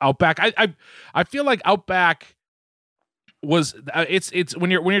in an Outback. I feel like Outback was it's when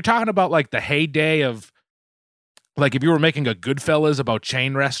you're talking about like the heyday of, like, if you were making a Goodfellas about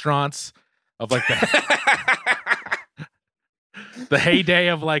chain restaurants, of like the heyday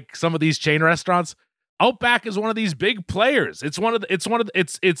of like some of these chain restaurants, Outback is one of these big players. It was one of the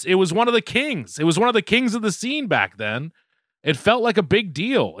kings. It was one of the kings of the scene back then. It felt like a big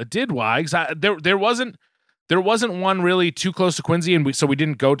deal. It did, Wags. There wasn't one really too close to Quincy, and we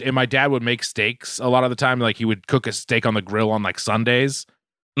didn't go. And my dad would make steaks a lot of the time. Like, he would cook a steak on the grill on like Sundays.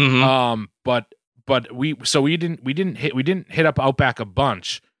 Mm-hmm. we didn't hit up Outback a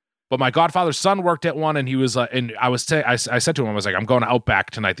bunch. But my godfather's son worked at one, and he was and I said to him, I was like, I'm going to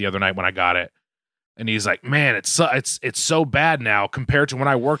Outback tonight the other night when I got it. And he's like, man, it's so bad now compared to when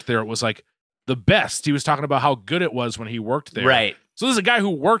I worked there. It was like the best. He was talking about how good it was when he worked there. Right. So there's a guy who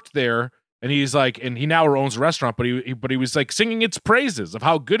worked there, and he's like, and he now owns a restaurant, but he was like singing its praises of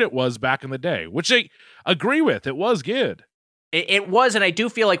how good it was back in the day, which I agree with. It was good. It was, and I do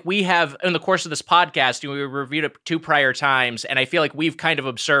feel like we have, in the course of this podcast, we reviewed it 2 prior times, and I feel like we've kind of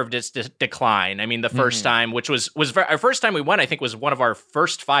observed its decline. I mean, the first time, which was our first time we went, I think was one of our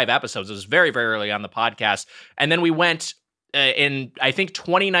first 5 episodes. It was very, very early on the podcast. And then we went in, I think,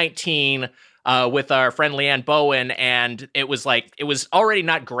 2019 with our friend Leanne Bowen, and it was already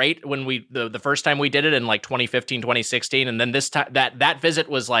not great when the first time we did it in like 2015, 2016. And then this time, that visit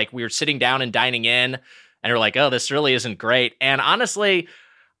was like, we were sitting down and dining in, and we're like, oh, this really isn't great. And honestly,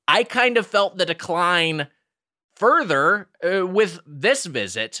 I kind of felt the decline further with this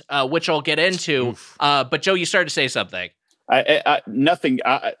visit, which I'll get into. But Joe, you started to say something. Nothing.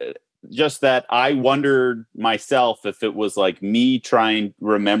 Just that I wondered myself if it was like me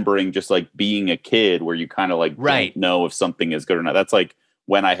remembering just like being a kid where you kind of like don't know if something is good or not. That's like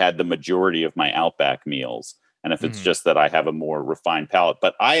when I had the majority of my Outback meals. And if it's just that I have a more refined palate.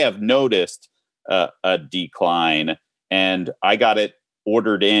 But I have noticed a decline, and I got it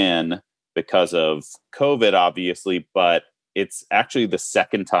ordered in because of COVID, obviously, but it's actually the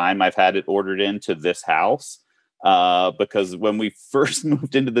second time I've had it ordered into this house. Because when we first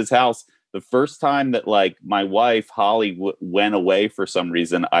moved into this house, the first time that like my wife Holly went away for some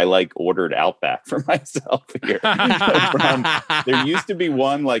reason, I like ordered Outback for myself here. There used to be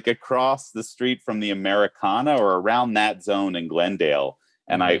one like across the street from the Americana or around that zone in Glendale.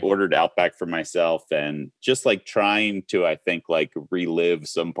 And I ordered Outback for myself, and just like trying to, I think, like relive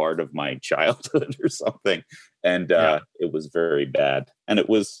some part of my childhood or something. And it was very bad. And it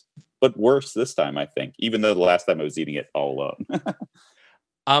was, but worse this time, I think, even though the last time I was eating it all alone.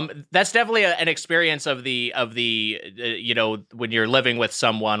 That's definitely an experience of the when you're living with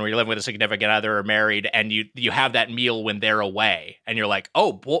someone, or you're living with a significant other or married, and you have that meal when they're away, and you're like,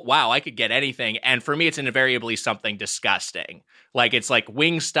 oh wow, I could get anything. And for me, it's invariably something disgusting. Like it's like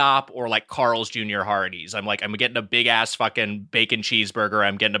Wingstop or like Carl's Jr. Hardee's. I'm getting a big ass fucking bacon cheeseburger.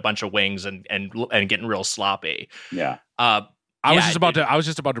 I'm getting a bunch of wings and getting real sloppy. Yeah. I was just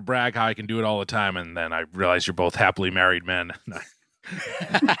about to brag how I can do it all the time, and then I realized you're both happily married men.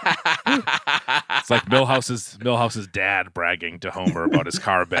 It's like Milhouse's dad bragging to Homer about his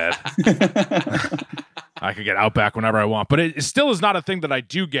car bed. I could get Outback whenever I want, but it still is not a thing that I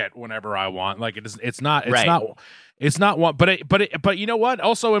do get whenever I want. Like it's not one. But you know what?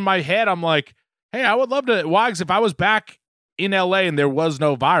 Also in my head, I'm like, hey, I would love to, Wags, if I was back in LA and there was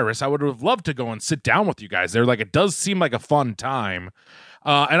no virus, I would have loved to go and sit down with you guys there. Like it does seem like a fun time.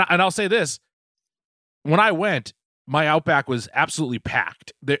 And I'll say this: when I went, my Outback was absolutely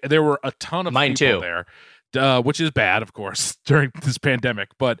packed. There were a ton of people there, which is bad, of course, during this pandemic.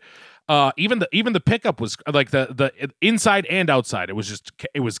 But even the pickup was like the inside and outside. It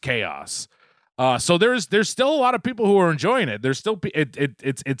was chaos. So there's still a lot of people who are enjoying it. There's still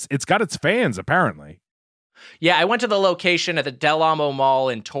it's got its fans apparently. Yeah, I went to the location at the Del Amo Mall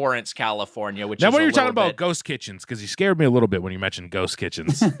in Torrance, California. Which now, is when you're talking about ghost kitchens, because you scared me a little bit when you mentioned ghost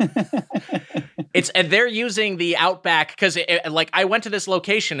kitchens. And they're using the Outback because like I went to this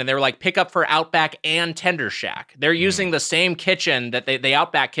location and they were like pick up for Outback and Tender Shack. They're using the same kitchen that the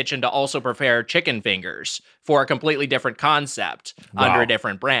Outback kitchen to also prepare chicken fingers for a completely different concept under a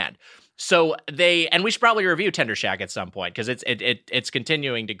different brand. So and we should probably review Tender Shack at some point because it's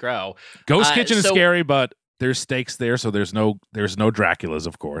continuing to grow. Ghost kitchen is scary, but there's steaks there, so there's no Draculas,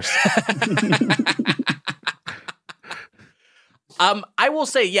 of course. I will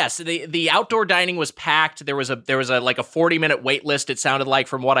say yes. The outdoor dining was packed. There was a like a 40-minute wait list. It sounded like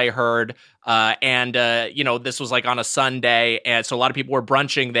from what I heard, and this was like on a Sunday, and so a lot of people were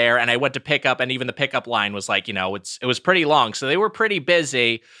brunching there. And I went to pick up, and even the pickup line was like it was pretty long, so they were pretty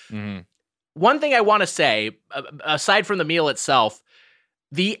busy. Mm-hmm. One thing I want to say, aside from the meal itself,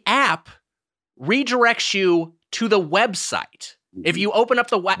 the app redirects you to the website. If you open up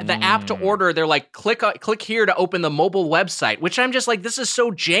the app to order, they're like, click here to open the mobile website, which I'm just like, this is so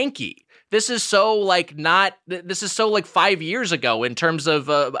janky. This is so like 5 years ago in terms of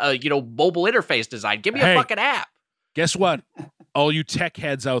mobile interface design. Give me a fucking app. Guess what? All you tech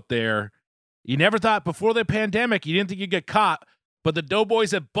heads out there, you never thought before the pandemic, you didn't think you'd get caught, but the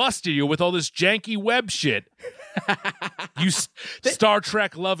doughboys have busted you with all this janky web shit. You Star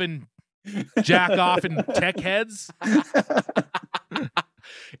Trek loving jack off and tech heads.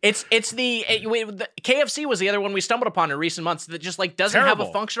 The KFC was the other one we stumbled upon in recent months that just like doesn't have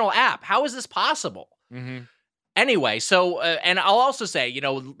a functional app. How is this possible? Mm-hmm. Anyway, so and I'll also say,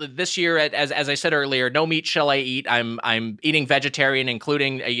 this year, as I said earlier, no meat shall I eat. I'm eating vegetarian,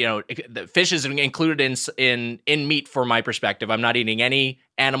 including the fish is included in meat for my perspective. I'm not eating any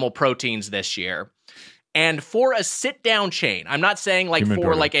animal proteins this year. And for a sit down chain, I'm not saying like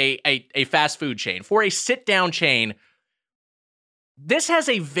for like a fast food chain, for a sit down chain, this has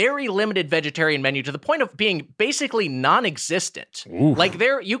a very limited vegetarian menu to the point of being basically non-existent. Oof. Like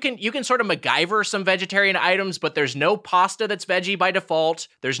you can sort of MacGyver some vegetarian items, but there's no pasta that's veggie by default.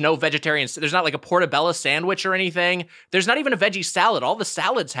 There's no vegetarian. There's not like a portobello sandwich or anything. There's not even a veggie salad. All the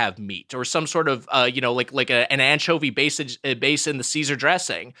salads have meat or some sort of an anchovy base in the Caesar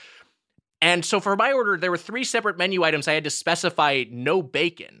dressing. And so for my order, there were 3 separate menu items. I had to specify no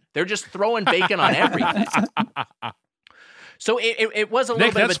bacon. They're just throwing bacon on everything. So it was a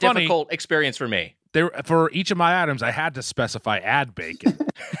little bit of a difficult experience for me. For each of my items, I had to specify add bacon.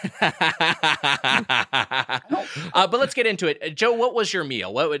 But let's get into it. Joe, what was your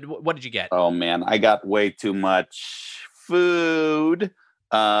meal? What did you get? Oh, man, I got way too much food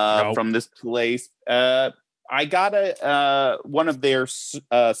from this place. I got one of their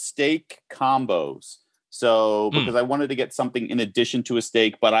steak combos. So because I wanted to get something in addition to a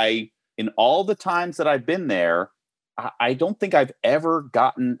steak, but in all the times that I've been there, I don't think I've ever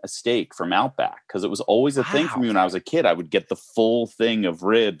gotten a steak from Outback because it was always a thing for me when I was a kid. I would get the full thing of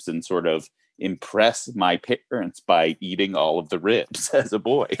ribs and sort of impress my parents by eating all of the ribs as a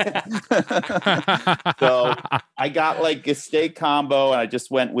boy. So I got like a steak combo and I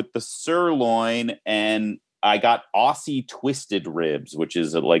just went with the sirloin, and I got Aussie twisted ribs, which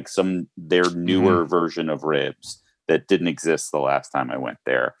is like their newer version of ribs that didn't exist the last time I went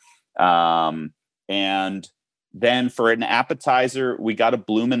there. And then for an appetizer, we got a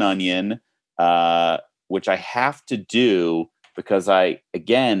bloomin' onion, which I have to do because I,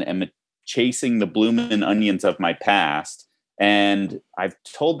 again, am chasing the bloomin' onions of my past. And I've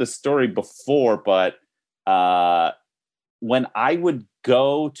told this story before, but when I would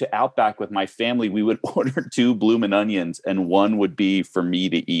go to Outback with my family, we would order 2 bloomin' onions, and one would be for me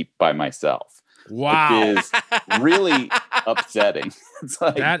to eat by myself. Wow. Which is really upsetting. It's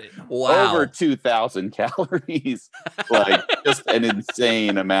like over 2,000 calories, like just an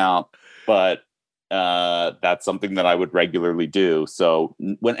insane amount. But that's something that I would regularly do. So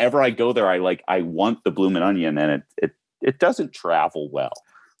whenever I go there, I want the bloomin' onion, and it doesn't travel well.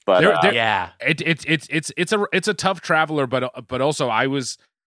 But it's a tough traveler. But also I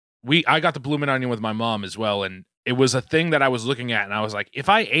got the bloomin' onion with my mom as well, and it was a thing that I was looking at, and I was like, if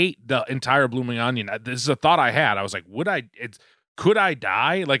I ate the entire blooming onion, this is a thought I had. I was like, could I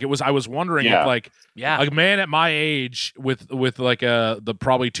die? Like I was wondering if a man at my age with like the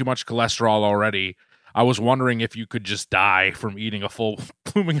probably too much cholesterol already, I was wondering if you could just die from eating a full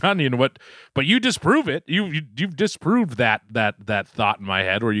blooming onion. But you disprove it. You've disproved that thought in my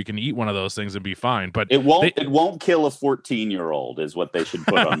head where you can eat one of those things and be fine. But it won't kill a 14-year-old is what they should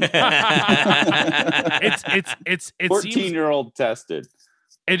put on. It's 14-year-old tested.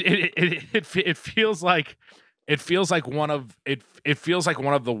 It feels like one of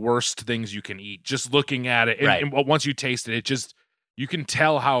the worst things you can eat. Just looking at it, and once you taste it, you can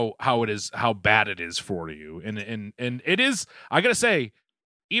tell how bad it is for you, and it is. I gotta say,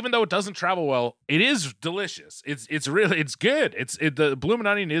 even though it doesn't travel well, it is delicious. It's good. The bloomin'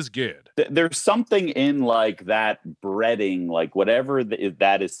 onion is good. There's something in like that breading, like whatever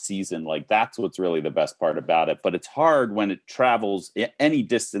that is seasoned. Like that's what's really the best part about it. But it's hard when it travels any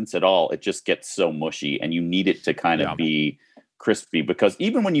distance at all. It just gets so mushy, and you need it to kind of be crispy, because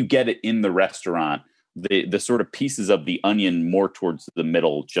even when you get it in the restaurant, the sort of pieces of the onion more towards the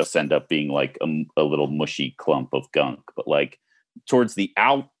middle just end up being like a little mushy clump of gunk. But like towards the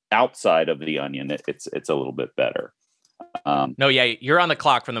outside of the onion, it's a little bit better. You're on the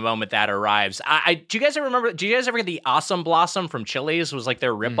clock from the moment that arrives. Do you guys ever remember? Do you guys ever get the Awesome Blossom from Chili's? It was like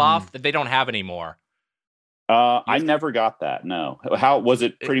their ripoff that they don't have anymore. I never got that. No. How was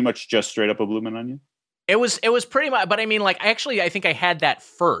it? Pretty much just straight up a bloomin' onion. It was pretty much, but I mean, like, I think I had that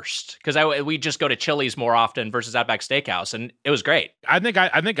first because we just go to Chili's more often versus Outback Steakhouse, and it was great. I think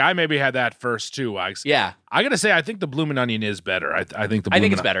I maybe had that first too. I gotta say, I think the bloomin' onion is better. I think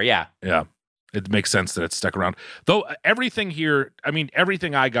it's better. Yeah. It makes sense that it's stuck around. Though everything here, I mean,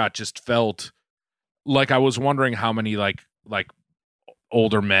 everything I got just felt like I was wondering how many like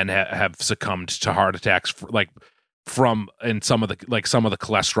older men have succumbed to heart attacks and some of the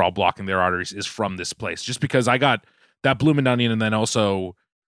cholesterol blocking their arteries is from this place. Just because I got that bloomin' onion and then also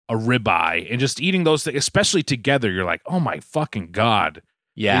a ribeye, and just eating those things, especially together, you're like, oh my fucking God,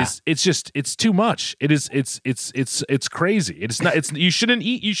 Yeah. It's too much. It's crazy. You shouldn't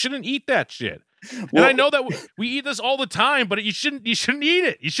eat that shit. Well, and I know that we eat this all the time, but you shouldn't eat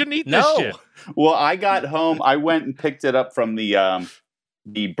it. You shouldn't eat this No. shit. Well, I got home. I went and picked it up from the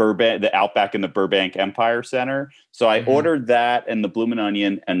Burbank, the Outback in the Burbank Empire Center. So I ordered that and the bloomin'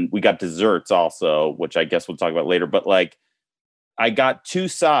 onion, and we got desserts also, which I guess we'll talk about later. But like, I got 2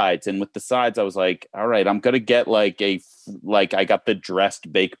 sides, and with the sides, I was like, all right, I'm gonna get I got the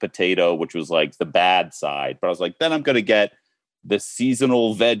dressed baked potato, which was like the bad side. But I was like, then I'm gonna get the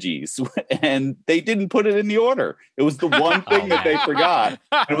seasonal veggies, and they didn't put it in the order. It was the one thing that they forgot.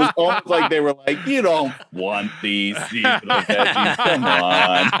 And it was almost like they were like, you don't want these seasonal veggies. Come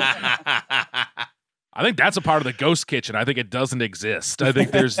on. I think that's a part of the ghost kitchen. I think it doesn't exist. I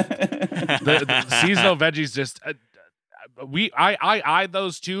think there's the seasonal veggies just I eyed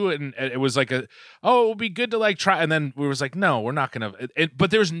those too, and it was like it would be good to like try, and then we was like, no, we're not gonna.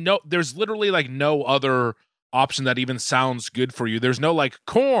 But there's literally like no other option that even sounds good for you. There's no like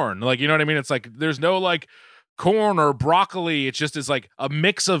corn, like, you know what I mean? It's like there's no like corn or broccoli. It's just like a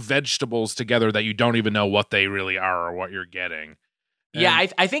mix of vegetables together that you don't even know what they really are or what you're getting. Yeah,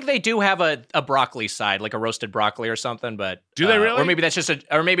 I think they do have a broccoli side, like a roasted broccoli or something. But do they really? Or maybe that's just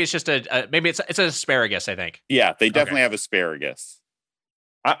maybe it's an asparagus. I think. Yeah, they definitely have asparagus.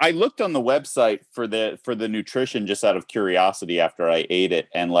 I looked on the website for the nutrition just out of curiosity after I ate it,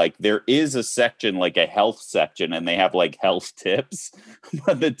 and like there is a section, like a health section, and they have like health tips,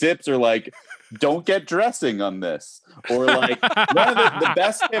 but the tips are like, don't get dressing on this, or like one of the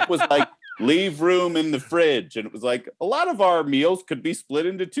best tip was like, leave room in the fridge. And it was like, a lot of our meals could be split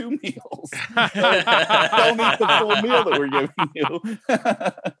into 2 meals. Like, don't eat the full meal that we're giving you.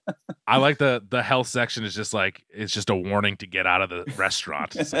 I like the health section is just like, it's just a warning to get out of the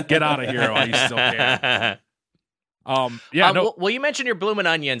restaurant. It's like, get out of here while you still can. Well, you mentioned your bloomin'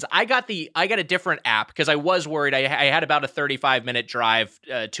 onions. I got a different app because I was worried. I had about a 35-minute drive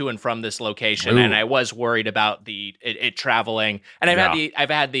to and from this location, and I was worried about it traveling. And I've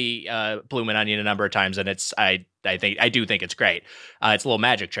had the bloomin' onion a number of times, and I do think it's great. It's a little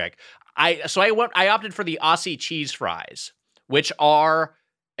magic trick. I opted for the Aussie cheese fries, which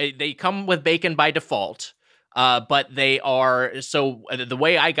they come with bacon by default. But they are, so the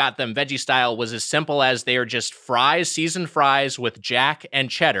way I got them veggie style was as simple as they are just seasoned fries with jack and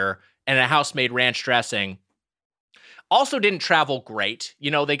cheddar and a house-made ranch dressing. Also didn't travel great.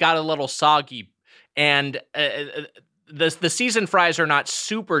 You know, they got a little soggy, and the seasoned fries are not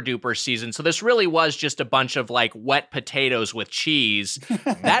super duper seasoned. So this really was just a bunch of like wet potatoes with cheese.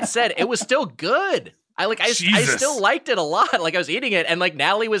 That said, it was still good. I still liked it a lot. Like, I was eating it, and like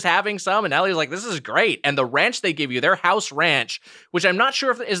Natalie was having some, and Natalie was like, this is great. And the ranch they give you, their house ranch, which I'm not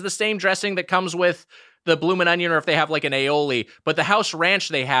sure if is the same dressing that comes with the bloomin' onion or if they have like an aioli, but the house ranch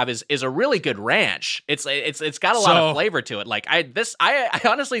they have is a really good ranch. It's got a lot of flavor to it. Like I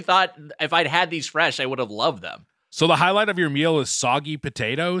honestly thought if I'd had these fresh, I would have loved them. So the highlight of your meal is soggy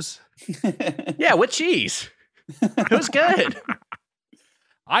potatoes? Yeah, with cheese. It was good.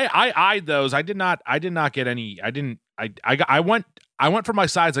 I eyed those. I did not get any. I went for my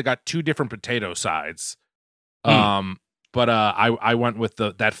sides. I got 2 different potato sides. But I went with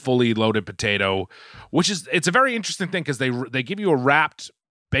that fully loaded potato, which it's a very interesting thing because they give you a wrapped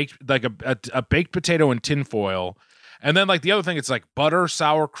baked, like a baked potato in tinfoil, and then like the other thing, it's like butter,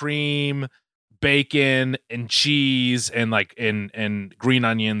 sour cream, bacon, and cheese, and like and green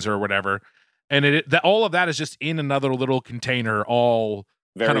onions or whatever, and all of that is just in another little container, all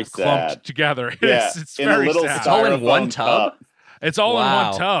very kind of clumped together. Yeah, it's very sad. It's all in one tub. It's all in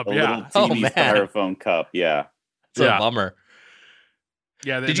one tub. A Yeah. little teeny styrofoam cup. Yeah. It's a bummer.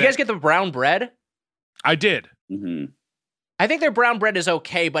 Yeah. Did you guys get the brown bread? I did. Mm-hmm. I think their brown bread is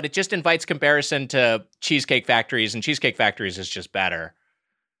okay, but it just invites comparison to Cheesecake Factories, and Cheesecake Factories is just better.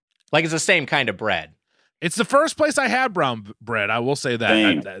 Like, it's the same kind of bread. It's the first place I had brown bread. I will say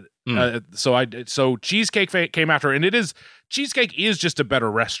that. So Cheesecake came after, and Cheesecake is just a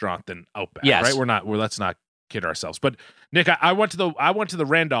better restaurant than Outback, right? Let's not kid ourselves. But Nick, I went to the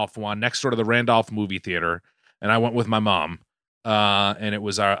Randolph one next door to the Randolph movie theater, and I went with my mom, and it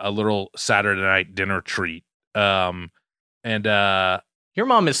was a little Saturday night dinner treat. Your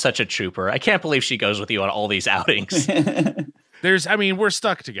mom is such a trooper. I can't believe she goes with you on all these outings. We're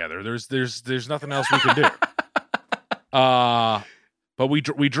stuck together. There's nothing else we can do. But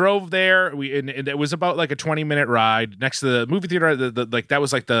we drove there. And it was about like a 20-minute ride next to the movie theater. That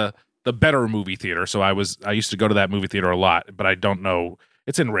was like the better movie theater. So I used to go to that movie theater a lot, but I don't know.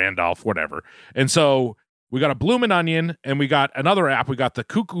 It's in Randolph, whatever. And so we got a bloomin' onion, and we got another app. We got the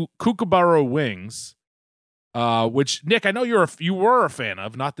Kookaburra wings, which Nick, I know you were a fan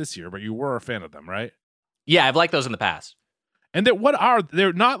of, not this year, but you were a fan of them, right? Yeah, I've liked those in the past. And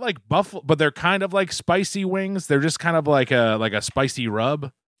they're not like buffalo, but they're kind of like spicy wings. They're just kind of like a spicy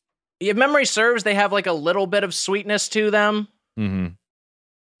rub. If memory serves, they have like a little bit of sweetness to them.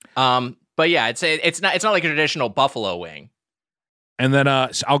 Mm-hmm. But yeah, it's not like a traditional buffalo wing. And then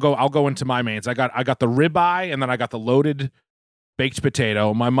so I'll go into my mains. I got the ribeye, and then I got the loaded baked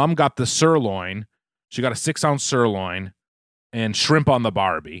potato. My mom got the sirloin. She got a 6-ounce sirloin and shrimp on the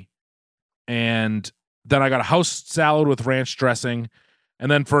Barbie. And then I got a house salad with ranch dressing.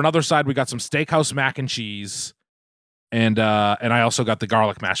 And then for another side, we got some steakhouse mac and cheese. And I also got the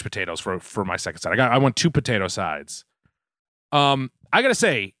garlic mashed potatoes for my second side. I went 2 potato sides. I gotta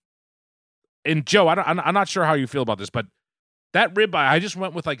say, and Joe, I'm not sure how you feel about this, but that ribeye, I just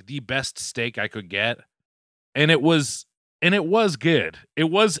went with like the best steak I could get, and it was good. It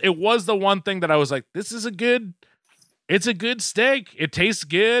was the one thing that I was like, it's a good steak. It tastes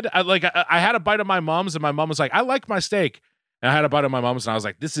good. I had a bite of my mom's, and my mom was like, I like my steak. And I had a bite of my mom's, and I was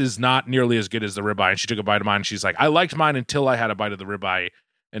like, this is not nearly as good as the ribeye. And she took a bite of mine, and she's like, I liked mine until I had a bite of the ribeye,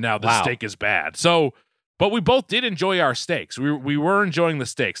 and now the steak is bad. So, but we both did enjoy our steaks. We were enjoying the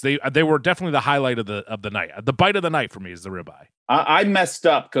steaks. They were definitely the highlight of the night. The bite of the night for me is the ribeye. I messed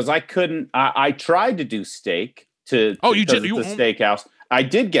up because I couldn't. I tried to do steak to you did the steakhouse. I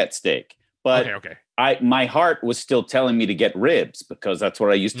did get steak, but okay. My heart was still telling me to get ribs because that's what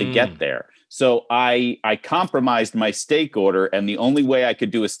I used to get there. So I compromised my steak order, and the only way I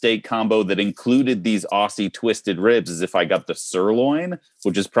could do a steak combo that included these Aussie twisted ribs is if I got the sirloin,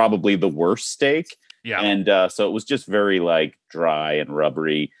 which is probably the worst steak. Yeah. And so it was just very like dry and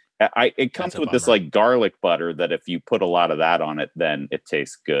rubbery. It comes with this like garlic butter that if you put a lot of that on it, then it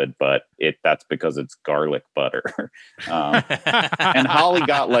tastes good. But that's because it's garlic butter. And Holly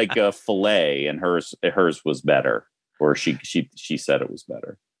got like a filet, and hers was better, or she said it was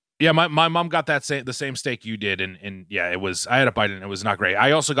better. Yeah, my mom got the same steak you did, and yeah, it was. I had a bite and it was not great.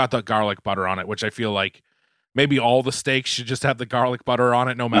 I also got the garlic butter on it, which I feel like maybe all the steaks should just have the garlic butter on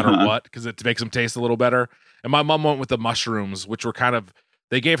it, no matter what, because it makes them taste a little better. And my mom went with the mushrooms, which were kind of.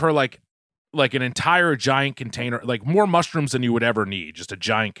 They gave her like an entire giant container, like more mushrooms than you would ever need, just a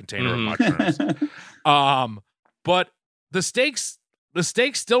giant container of mushrooms. But the steaks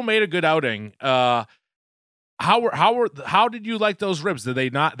still made a good outing. How did you like those ribs? They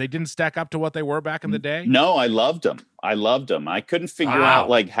didn't stack up to what they were back in the day? No, I loved them. I couldn't figure out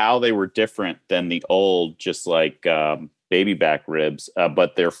like how they were different than the old, just like baby back ribs,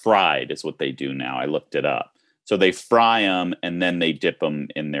 but they're fried is what they do now. I looked it up. So they fry them and then they dip them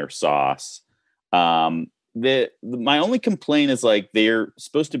in their sauce. My only complaint is like they're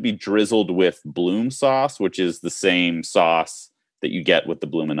supposed to be drizzled with bloom sauce, which is the same sauce that you get with the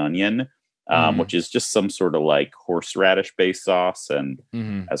bloomin' onion, which is just some sort of like horseradish based sauce. And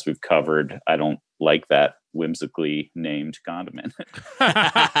as we've covered, I don't like that whimsically named condiment.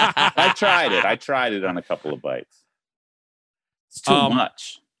 I tried it on a couple of bites. It's too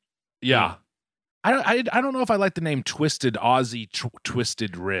much. Yeah. I don't know if I like the name Twisted Aussie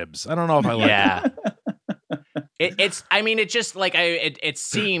Twisted Ribs. I don't know if I like it. It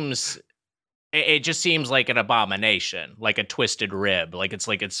just seems like an abomination, like a twisted rib. It's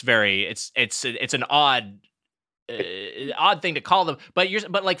an odd thing to call them. But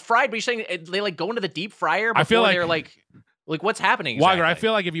like fried, but you're saying they like go into the deep fryer before I feel like they're like what's happening exactly? Weiger, I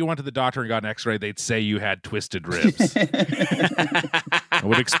feel like if you went to the doctor and got an x-ray, they'd say you had twisted ribs. It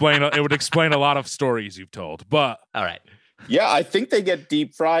would explain a lot of stories you've told. But all right. Yeah, I think they get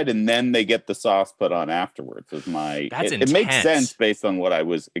deep fried and then they get the sauce put on afterwards. It makes sense based on what I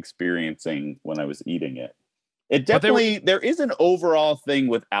was experiencing when I was eating it. It definitely there is an overall thing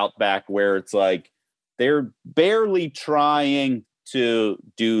with Outback where it's like they're barely trying to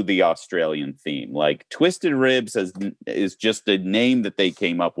do the Australian theme. Like Twisted Ribs is just a name that they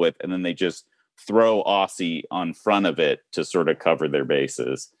came up with, and then they just throw Aussie on front of it to sort of cover their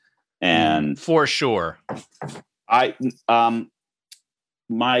bases. And for sure.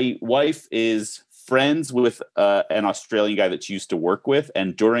 My wife is friends with an Australian guy that she used to work with,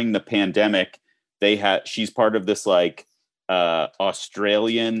 and during the pandemic, she's part of this like all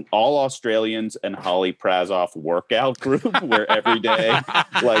Australians and Holly Prazoff workout group where every day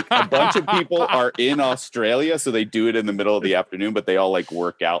like a bunch of people are in Australia, so they do it in the middle of the afternoon, but they all like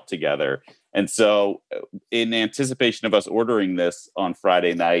work out together. And so in anticipation of us ordering this on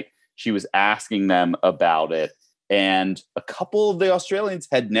Friday night, she was asking them about it. And a couple of the Australians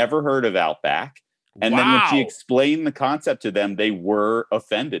had never heard of Outback. And then when she explained the concept to them, they were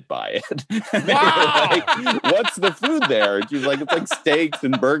offended by it. They were like, what's the food there? And she's like, it's like steaks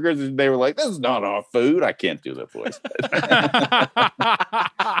and burgers. And they were like, this is not our food. I can't do the voice.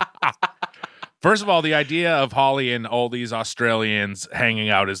 First of all, the idea of Holly and all these Australians hanging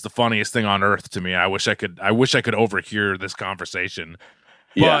out is the funniest thing on earth to me. I wish I could overhear this conversation.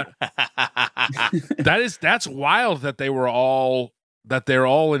 Yeah. But that's wild that they're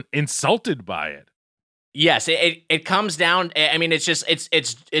all insulted by it. Yes, it comes down. I mean, it's just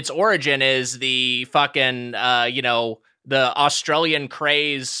its origin is the fucking the Australian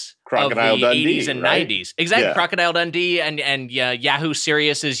craze Crocodile of the Dundee, 80s and right? 90s. Exactly, Yeah. Crocodile Dundee and Yahoo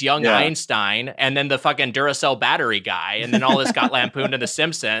Serious's Young Einstein, and then the fucking Duracell battery guy, and then all this got lampooned in The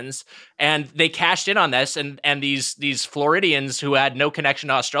Simpsons, and they cashed in on this, and these Floridians who had no connection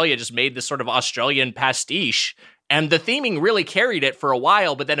to Australia just made this sort of Australian pastiche. And the theming really carried it for a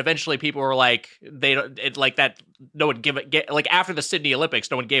while, but then eventually people were like, no one after the Sydney Olympics,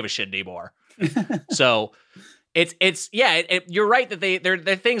 no one gave a shit anymore. So you're right that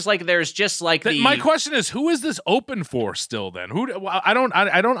they're things like there's just like my question is, who is this open for still then? I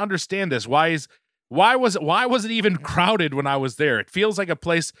don't understand this. Why was it even crowded when I was there? It feels like a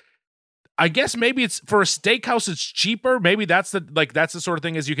place. I guess maybe it's for a steakhouse. It's cheaper. Maybe that's the sort of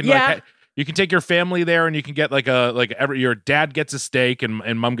thing as you can you can take your family there and you can get your dad gets a steak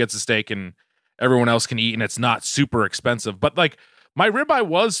and mom gets a steak and everyone else can eat and it's not super expensive. But like my ribeye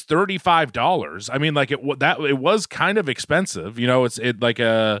was $35. I mean, like it was kind of expensive. You know,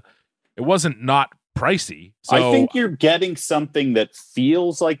 it wasn't not pricey. So I think you're getting something that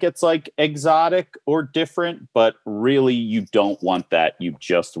feels like it's like exotic or different, but really you don't want that. You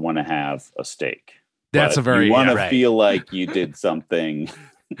just want to have a steak. That's you want to feel like you did something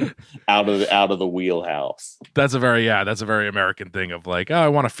out of the wheelhouse. That's a very American thing of like, oh, I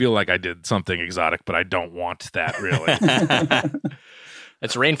want to feel like I did something exotic, but I don't want that really.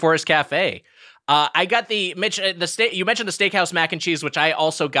 It's Rainforest Cafe. I got you mentioned the steakhouse mac and cheese, which I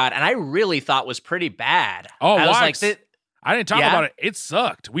also got, and I really thought was pretty bad. Oh, I was like, I didn't talk about it. It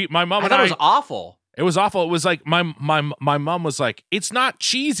sucked. My mom and I thought it was awful. It was awful. It was like my mom was like, "It's not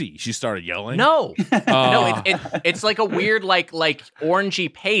cheesy." She started yelling. No, no, it's like a weird like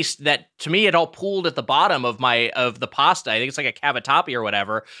orangey paste that to me it all pooled at the bottom of the pasta. I think it's like a cavatappi or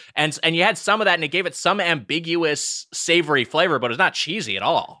whatever, and you had some of that, and it gave it some ambiguous savory flavor, but it's not cheesy at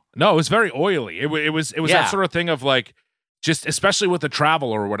all. No, it was very oily. It was that sort of thing of like, just especially with the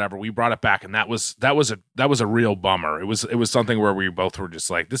travel or whatever, we brought it back, and that was a real bummer. It was something where we both were just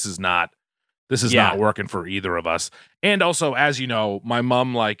like, this is not working for either of us. And also, as you know, my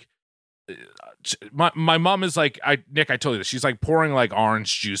mom my mom is like, Nick, I told you this. She's like pouring like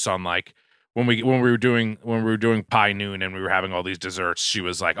orange juice on like when we were doing pie noon and we were having all these desserts. She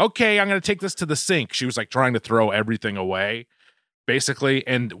was like, okay, I'm gonna take this to the sink. She was like trying to throw everything away, basically.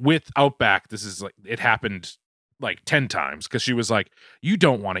 And with Outback, this is like, it happened like 10 times because she was like, you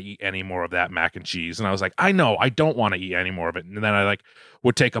don't want to eat any more of that mac and cheese. And I was like, I know, I don't want to eat any more of it. And then I like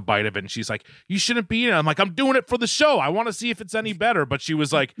would take a bite of it and she's like, you shouldn't be eating it. I'm like, I'm doing it for the show. I want to see if it's any better. But she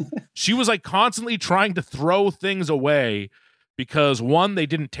was like constantly trying to throw things away because one, they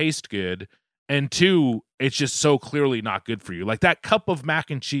didn't taste good. And two, it's just so clearly not good for you. Like that cup of mac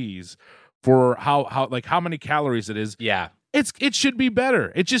and cheese for how many calories it is. Yeah. It should be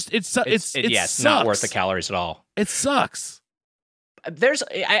better. It's not worth the calories at all. It sucks.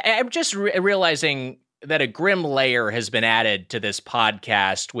 I'm just realizing that a grim layer has been added to this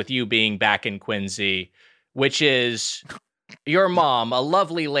podcast with you being back in Quincy, which is your mom, a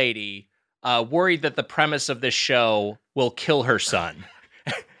lovely lady, worried that the premise of this show will kill her son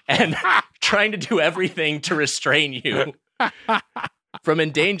and trying to do everything to restrain you from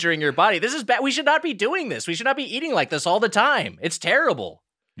endangering your body. This is bad. We should not be doing this. We should not be eating like this all the time. It's terrible.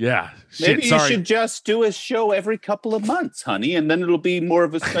 Yeah. Maybe you should just do a show every couple of months, honey, and then it'll be more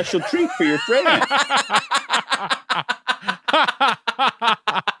of a special treat for your friend.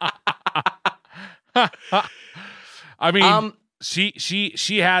 I mean, she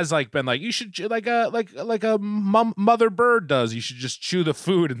has like been like, you should like a mother bird does. You should just chew the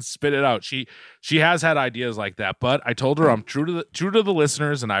food and spit it out. She has had ideas like that, but I told her I'm true to the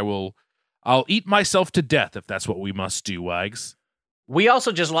listeners, and I'll eat myself to death if that's what we must do, Wags. We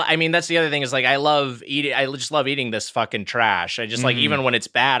also just, I mean, that's the other thing is like, I just love eating this fucking trash. I just like, even when it's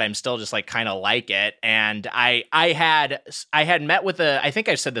bad, I'm still just like kind of like it. And I had met with I think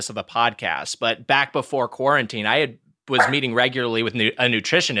I said this on the podcast, but back before quarantine, was meeting regularly with a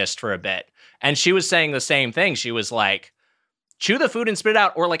nutritionist for a bit. And she was saying the same thing. She was like, chew the food and spit it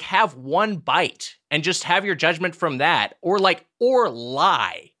out, or like have one bite and just have your judgment from that, or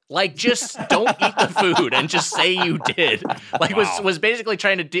lie. Like, just don't eat the food and just say you did. Like, was basically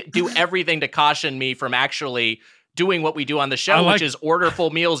trying to do everything to caution me from actually doing what we do on the show, which is order full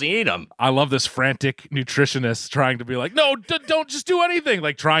meals and eat them. I love this frantic nutritionist trying to be like, no, don't just do anything.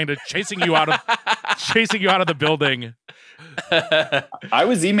 Like chasing you out of the building. I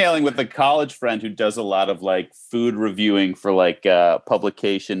was emailing with a college friend who does a lot of like food reviewing for like a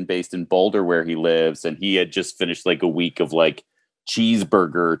publication based in Boulder where he lives. And he had just finished like a week of like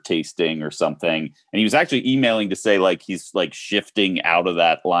cheeseburger tasting or something. And he was actually emailing to say like he's like shifting out of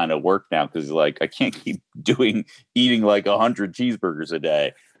that line of work now because he's like, I can't keep eating like 100 cheeseburgers a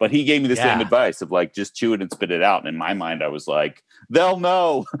day. But he gave me the same advice of like just chew it and spit it out. And in my mind, I was like, they'll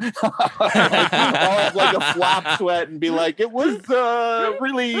know. I'll have like a flop sweat and be like, it was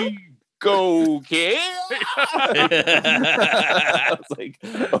really okay. I was like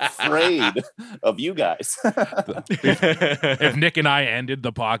afraid of you guys. If Nick and I ended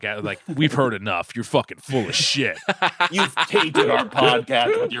the podcast, like, we've heard enough. You're fucking full of shit. You've tainted our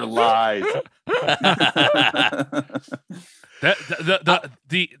podcast with your lies.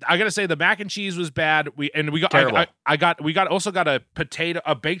 I gotta say the mac and cheese was bad. We got a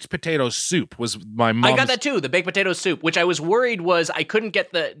baked potato soup was my mom's. I got that too, the baked potato soup, which I was worried was I couldn't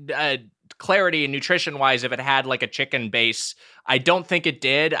get the clarity and nutrition wise if it had like a chicken base. I don't think it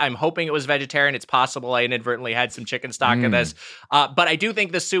did. I'm hoping it was vegetarian. It's possible I inadvertently had some chicken stock in this, but I do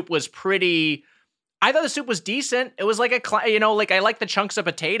think the soup was pretty. I thought the soup was decent. It was like I like the chunks of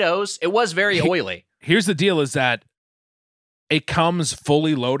potatoes. It was very oily. Here's the deal: is that it comes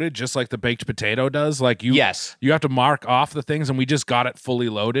fully loaded, just like the baked potato does. Like you have to mark off the things, and we just got it fully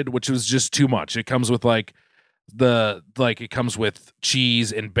loaded, which was just too much. It comes with it comes with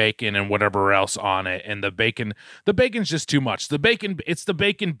cheese and bacon and whatever else on it, and the bacon's just too much. It's the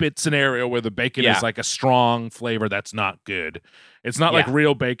bacon bit scenario where the bacon is like a strong flavor that's not good. It's not like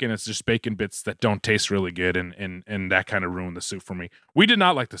real bacon. It's just bacon bits that don't taste really good, and that kind of ruined the soup for me. We did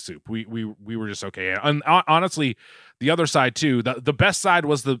not like the soup. We were just okay. And honestly, the other side too. The best side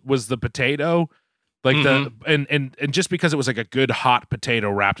was the potato, like and just because it was like a good hot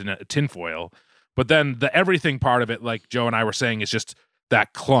potato wrapped in a tinfoil. But then the everything part of it, like Joe and I were saying, is just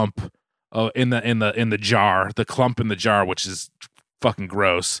that clump in the jar, the clump in the jar, which is fucking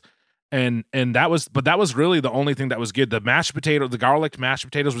gross. And that was really the only thing that was good. The mashed potato, the garlic mashed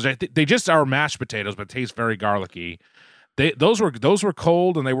potatoes they just are mashed potatoes, but taste very garlicky. Those were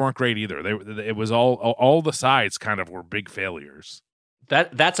cold and they weren't great either. It was all the sides kind of were big failures.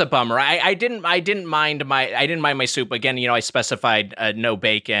 That's a bummer. I didn't mind my soup. Again, I specified no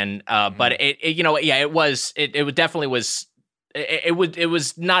bacon, but it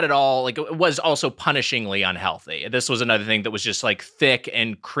was not at all like it was also punishingly unhealthy. This was another thing that was just like thick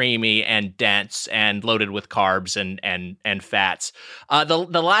and creamy and dense and loaded with carbs and fats.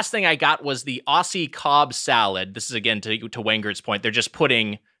 The last thing I got was the Aussie Cobb salad. This is again to Wengert's point. They're just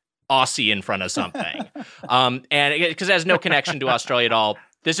putting Aussie in front of something. And because it has no connection to Australia at all.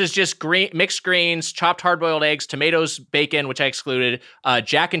 This is just mixed greens, chopped hard-boiled eggs, tomatoes, bacon, which I excluded,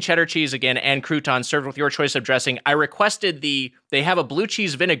 Jack and cheddar cheese again, and croutons served with your choice of dressing. I requested they have a blue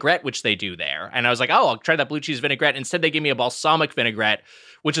cheese vinaigrette, which they do there. And I was like, oh, I'll try that blue cheese vinaigrette. Instead, they gave me a balsamic vinaigrette,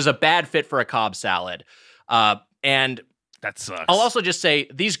 which is a bad fit for a Cobb salad. And that sucks. I'll also just say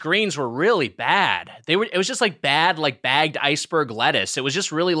these greens were really bad. It was just like bad, like bagged iceberg lettuce. It was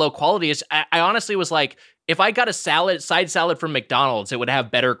just really low quality. I honestly was like, if I got a side salad from McDonald's, it would have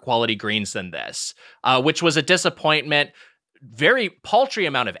better quality greens than this, which was a disappointment. Very paltry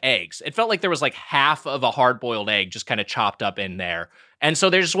amount of eggs. It felt like there was like half of a hard-boiled egg just kind of chopped up in there. And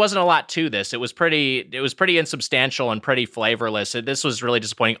so there just wasn't a lot to this. It was pretty insubstantial and pretty flavorless. This was really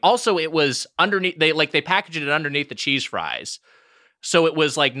disappointing. Also, it was underneath, they packaged it underneath the cheese fries. So it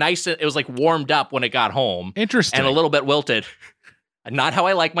was like nice, it was like warmed up when it got home. Interesting. And a little bit wilted. Not how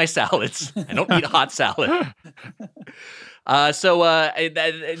I like my salads. I don't eat hot salad. So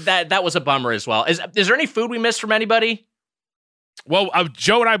that was a bummer as well. Is there any food we missed from anybody? Well,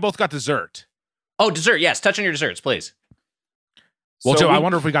 Joe and I both got dessert. Oh, dessert. Yes. Touch on your desserts, please. Well, so Joe, I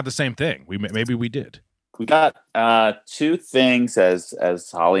wonder if we got the same thing. Maybe we did. We got two things as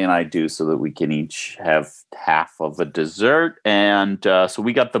Holly and I do so that we can each have half of a dessert. And so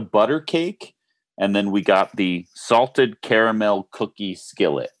we got the butter cake, and then we got the salted caramel cookie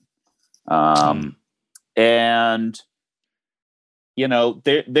skillet. And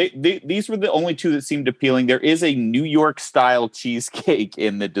these were the only two that seemed appealing. There is a New York style cheesecake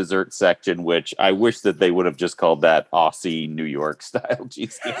in the dessert section, which I wish that they would have just called that Aussie New York style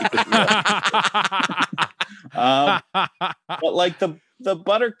cheesecake. But like the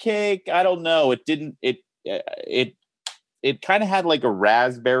butter cake, I don't know. It it kind of had like a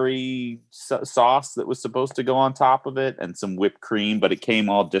raspberry sauce that was supposed to go on top of it and some whipped cream, but it came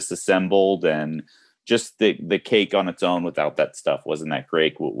all disassembled, and just the cake on its own without that stuff wasn't that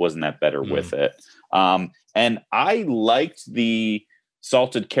great. Wasn't that better with it? And I liked the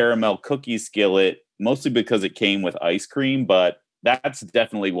salted caramel cookie skillet mostly because it came with ice cream, but that's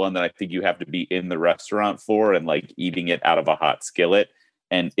definitely one that I think you have to be in the restaurant for and like eating it out of a hot skillet.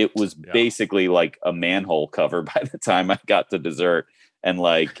 And it was basically like a manhole cover by the time I got to dessert. And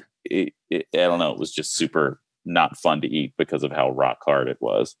like, I don't know, it was just super not fun to eat because of how rock hard it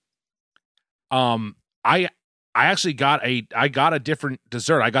was. I actually got a different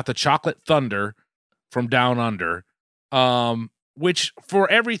dessert. I got the chocolate thunder from Down Under, which for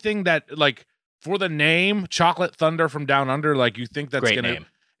everything that like for the name chocolate thunder from Down Under, like you think that's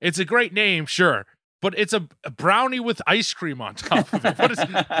it's a great name, sure. But it's a brownie with ice cream on top of it. What is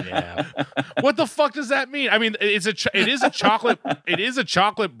what the fuck does that mean? I mean, it is a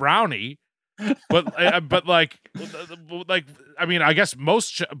chocolate brownie, but like I mean, I guess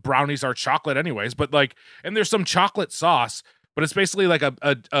most brownies are chocolate anyways. But like, and there's some chocolate sauce, but it's basically like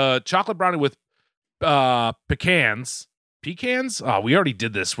a chocolate brownie with pecans. Pecans? Oh, we already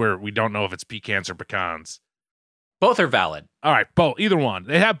did this where we don't know if it's pecans or pecans. Both are valid. All right, both. Either one.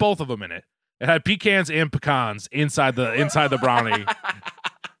 They have both of them in it. It had pecans and pecans inside the brownie.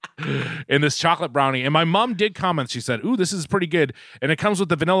 In this chocolate brownie. And my mom did comment. She said, "Ooh, this is pretty good." And it comes with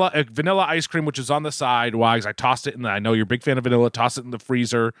the vanilla ice cream, which is on the side. Wags, I tossed it in I know you're a big fan of vanilla. Tossed it in the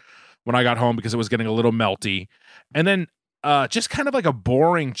freezer when I got home because it was getting a little melty. And then just kind of like a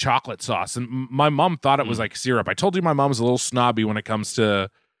boring chocolate sauce. And my mom thought it was like syrup. I told you my mom's a little snobby when it comes to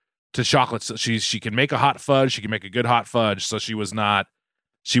chocolate. So she can make a hot fudge. She can make a good hot fudge. So she was not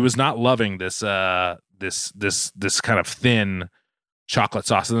loving this this kind of thin chocolate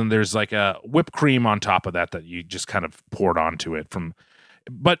sauce. And then there's like a whipped cream on top of that you just kind of poured onto it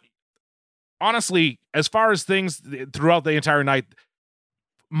but honestly, as far as things throughout the entire night,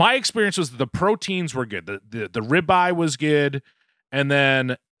 my experience was that the proteins were good. The ribeye was good. And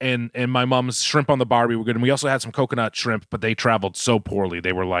then, and my mom's shrimp on the Barbie were good. And we also had some coconut shrimp, but they traveled so poorly.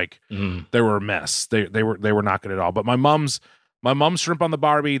 They were like, they were a mess. They were not good at all. But my mom's shrimp on the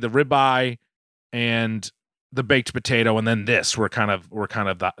Barbie, the ribeye, and the baked potato, and then this were kind of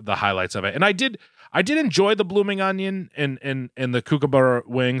the highlights of it. And I did enjoy the blooming onion and the kookaburra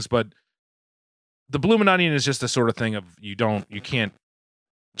wings, but the blooming onion is just the sort of thing of you can't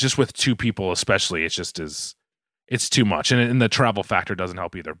just with two people, especially. It's too much, and the travel factor doesn't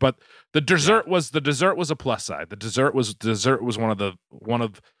help either. But the dessert was a plus side. The dessert was one of the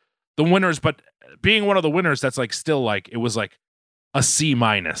winners, but being one of the winners, that's like still like it was like a C-.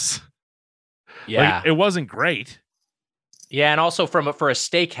 Yeah, like, it wasn't great. Yeah, and also for a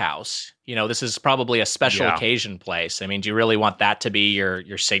steakhouse, this is probably a special occasion place. I mean, do you really want that to be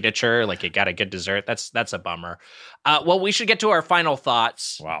your signature? Like, you got a good dessert? That's a bummer. Well, we should get to our final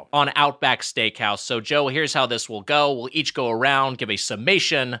thoughts on Outback Steakhouse. So, Joe, here's how this will go. We'll each go around, give a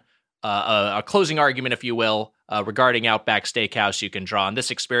summation, a closing argument, if you will, regarding Outback Steakhouse you can draw on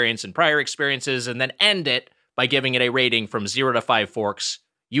this experience and prior experiences, and then end it by giving it a rating from 0 to 5 forks.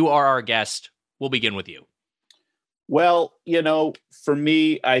 You are our guest. We'll begin with you. Well, for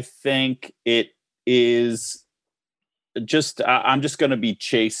me, I think it is just, I'm just going to be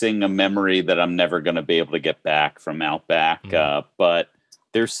chasing a memory that I'm never going to be able to get back from Outback. But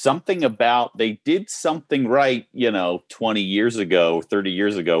there's something about, they did something right, 20 years ago, 30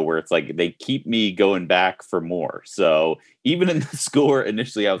 years ago, where it's like, they keep me going back for more. So even in the score,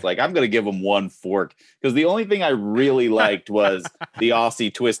 initially, I was like, I'm going to give them 1 fork, because the only thing I really liked was the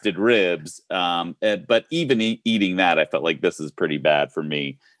Aussie twisted ribs. But even eating that, I felt like this is pretty bad for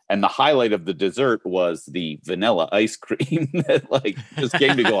me. And the highlight of the dessert was the vanilla ice cream that like just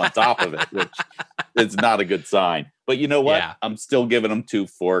came to go on top of it, which is not a good sign. But you know what? Yeah. I'm still giving them 2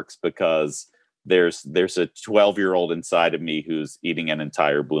 forks because there's a 12-year-old inside of me who's eating an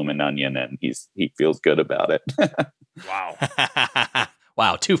entire blooming onion, and he feels good about it. Wow.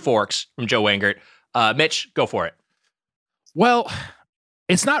 Wow. 2 forks from Joe Wengert. Mitch, go for it. Well,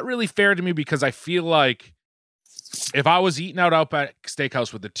 it's not really fair to me because I feel like if I was eating out Outback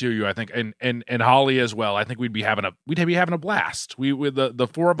Steakhouse with the 2 of you, I think, and Holly as well, I think we'd be having a blast. We with the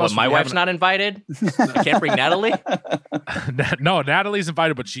 4 of us. My wife's not invited. I can't bring Natalie. No, Natalie's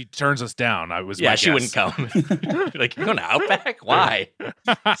invited, but she turns us down. She wouldn't come. Like, you're going to Outback? Why?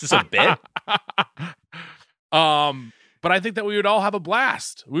 Is this a bit? But I think that we would all have a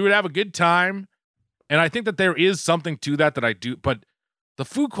blast. We would have a good time, and I think that there is something to that I do. But the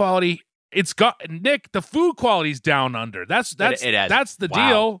food quality. It's got Nick. The food quality's down under. That's the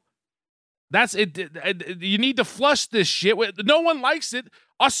deal. That's it. You need to flush this shit. No one likes it.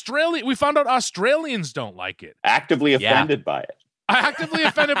 We found out Australians don't like it. Actively offended by it. Actively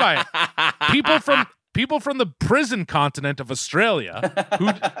offended by it. People from the prison continent of Australia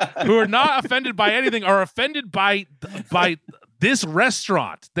who are not offended by anything are offended by this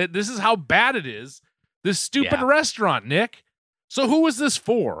restaurant. That this is how bad it is. This stupid restaurant, Nick. So who is this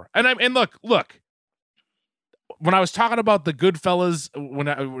for? And look. When I was talking about the Goodfellas,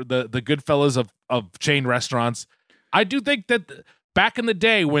 the Goodfellas of chain restaurants, I do think that back in the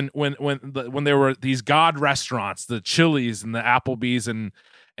day when there were these god restaurants, the Chili's and the Applebee's and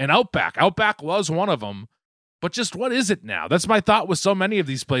Outback was one of them. But just what is it now? That's my thought with so many of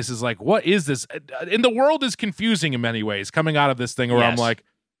these places. Like, what is this? And the world is confusing in many ways coming out of this thing where I'm like,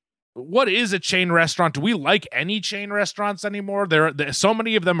 what is a chain restaurant? Do we like any chain restaurants anymore? There so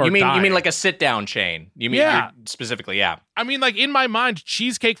many of them are dying. You mean like a sit-down chain? You mean specifically, yeah. I mean, like, in my mind,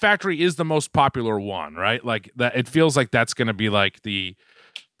 Cheesecake Factory is the most popular one, right? Like, that it feels like that's going to be like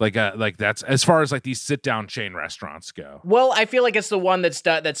like that's as far as like these sit-down chain restaurants go. Well, I feel like it's the one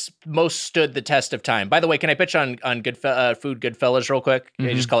that's most stood the test of time. By the way, can I pitch on Food Goodfellas real quick? Can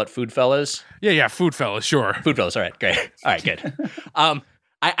you just call it Food Fellas? Yeah, Food Fellas, sure. Food Fellas, all right, great. All right, good.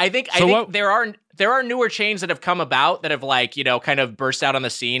 I think there are newer chains that have come about that have, like, you know, kind of burst out on the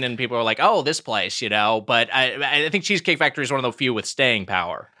scene and people are like, oh, this place, you know, but I think Cheesecake Factory is one of the few with staying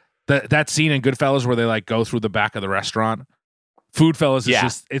power. That scene in Goodfellas where they like go through the back of the restaurant. Food Fellas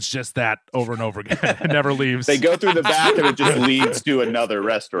is just that over and over again. It never leaves. They go through the back and it just leads to another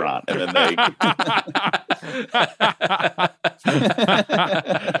restaurant, and then they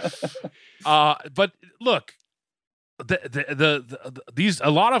but look, these a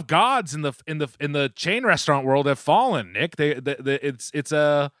lot of gods in the chain restaurant world have fallen, Nick. It's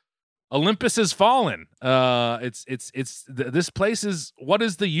Olympus has fallen. This place is, what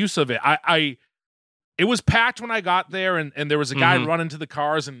is the use of it? It was packed when I got there, and there was a guy running to the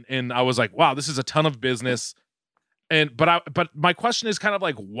cars, and I was like, wow, this is a ton of business. But my question is kind of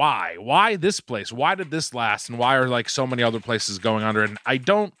like, why this place? Why did this last? And why are like so many other places going under? And I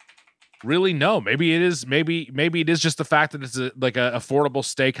don't really know. Maybe it is just the fact that it's like a affordable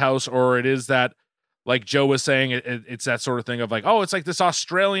steakhouse, or it is that, like Joe was saying, it's that sort of thing of like, oh, it's like this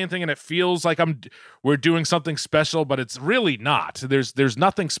Australian thing, and it feels like we're doing something special, but it's really not. There's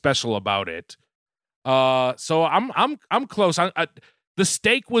nothing special about it. So I'm close. The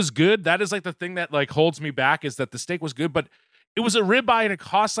steak was good. That is like the thing that like holds me back, is that the steak was good, but it was a ribeye and it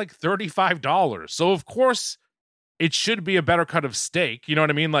cost like $35. So of course it should be a better cut of steak. You know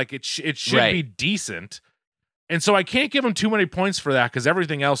what I mean? Like it should be decent. And so I can't give him too many points for that, because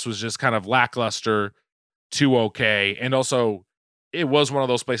everything else was just kind of lackluster to okay. And also it was one of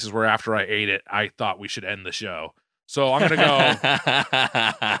those places where after I ate it, I thought we should end the show. So I'm gonna go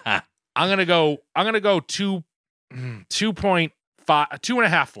 2.5,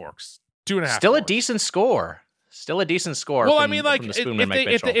 2.5 forks. 2.5. Still forks. A decent score. Well, I mean, like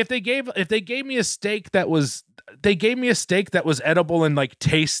if they gave me a steak that was edible and like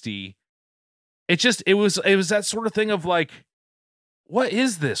tasty, it was that sort of thing of like, what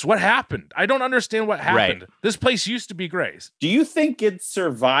is this? What happened? I don't understand what happened. Right. This place used to be great. Do you think it's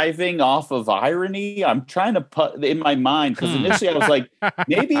surviving off of irony? I'm trying to put in my mind, because initially I was like,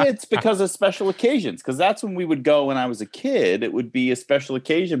 maybe it's because of special occasions, because that's when we would go when I was a kid. It would be a special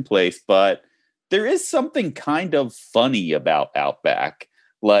occasion place, but there is something kind of funny about Outback.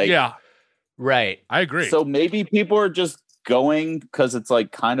 Like, yeah, right. I agree. So maybe people are just going because it's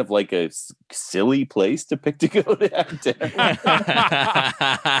like kind of like a silly place to pick to go to have dinner.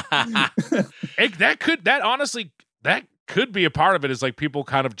 that could be a part of it, is like people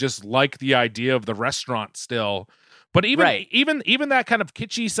kind of just like the idea of the restaurant still. But even that kind of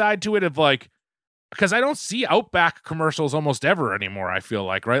kitschy side to it of like, because I don't see Outback commercials almost ever anymore, I feel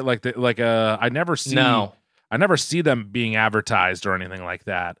like, right? I never see them being advertised or anything like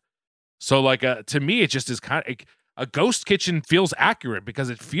that. So like to me it just is kind of a ghost kitchen feels accurate, because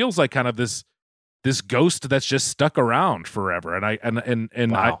it feels like kind of this ghost that's just stuck around forever,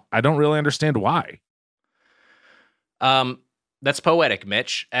 and wow. I don't really understand why. That's poetic,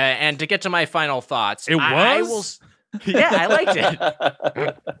 Mitch. And to get to my final thoughts, I liked it.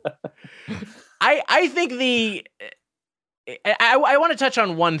 I think I want to touch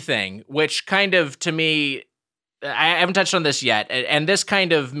on one thing, which kind of, to me, I haven't touched on this yet, and this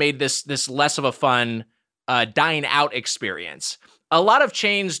kind of made this less of a fun dine out experience. A lot of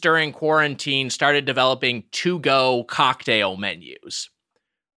chains during quarantine started developing to-go cocktail menus.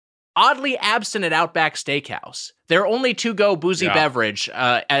 oddly absent at Outback Steakhouse. Their only to-go boozy beverage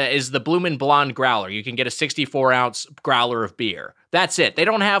is the Bloomin' Blonde Growler. You can get a 64-ounce growler of beer. That's it. They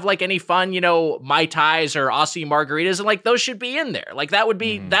don't have like any fun, Mai Tais or Aussie margaritas, and like those should be in there. Like that would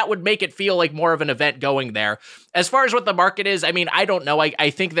be that would make it feel like more of an event going there. As far as what the market is, I mean, I don't know. I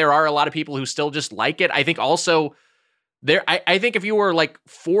think there are a lot of people who still just like it. I think also I think if you were like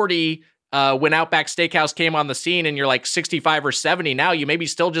 40 when Outback Steakhouse came on the scene and you're like 65 or 70 now, you maybe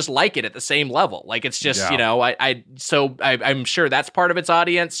still just like it at the same level. Like it's just, I'm sure that's part of its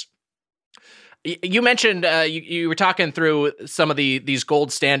audience. You mentioned you were talking through some of these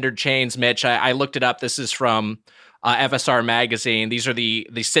gold standard chains, Mitch. I looked it up. This is from FSR magazine. These are the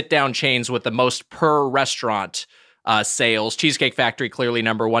sit down chains with the most per restaurant sales. Cheesecake Factory clearly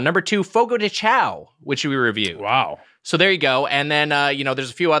number one. Number two, Fogo de Chao, which we reviewed. Wow. So there you go. And then, there's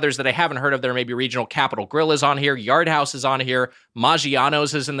a few others that I haven't heard of. There may be regional. Capitol Grill is on here. Yard House is on here.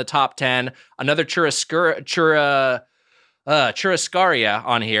 Maggiano's is in the top 10. Another Churrascaria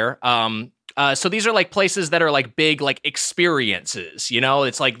on here. So these are like places that are like big, like experiences,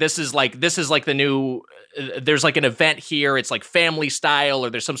 it's like, this is like the new, there's like an event here. It's like family style, or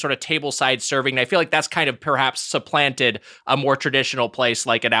there's some sort of tableside serving. And I feel like that's kind of perhaps supplanted a more traditional place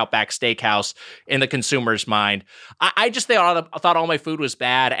like an Outback Steakhouse in the consumer's mind. I just thought all my food was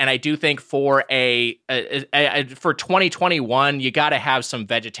bad. And I do think for for 2021, you got to have some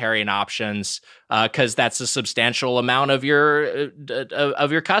vegetarian options because that's a substantial amount of your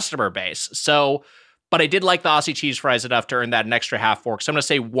customer base. So, but I did like the Aussie cheese fries enough to earn that an extra half fork. So I'm going to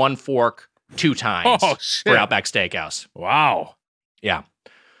say 1 fork 2 times for Outback Steakhouse. Wow. Yeah.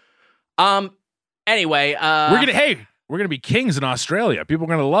 Anyway, we're gonna be kings in Australia. People are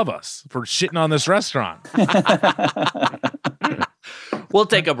gonna love us for shitting on this restaurant. We'll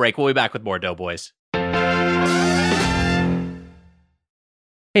take a break. We'll be back with more Doughboys.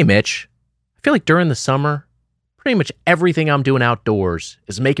 Hey, Mitch. I feel like during the summer, pretty much everything I'm doing outdoors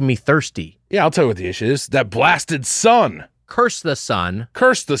is making me thirsty. Yeah, I'll tell you what the issue is. That blasted sun. Curse the sun.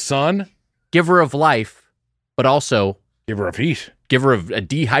 Curse the sun. Giver of life, but also Giver of heat. Giver of a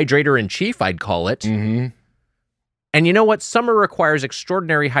dehydrator in chief, I'd call it. Mm-hmm. And you know what? Summer requires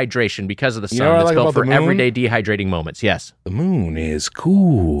extraordinary hydration because of the sun that's built for everyday dehydrating moments. Yes. The moon is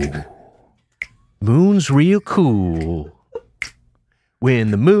cool. Moon's real cool.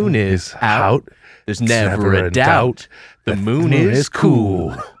 When the moon is out, there's never a doubt. The moon is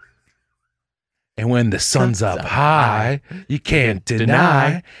cool. And when the sun's up high, you can't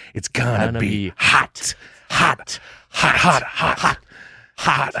deny it's gonna be hot, hot, hot, hot, hot,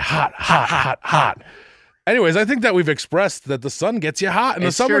 hot, hot, hot, hot, hot, hot. Anyways, I think that we've expressed that the sun gets you hot in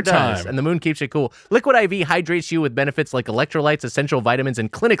the summertime. Sure does, and the moon keeps you cool. Liquid IV hydrates you with benefits like electrolytes, essential vitamins,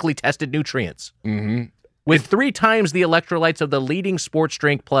 and clinically tested nutrients. Mm-hmm. With 3 times the electrolytes of the leading sports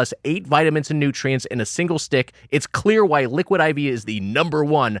drink plus 8 vitamins and nutrients in a single stick, it's clear why Liquid IV is the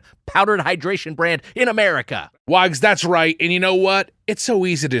 #1 powdered hydration brand in America. Wags, that's right. And you know what? It's so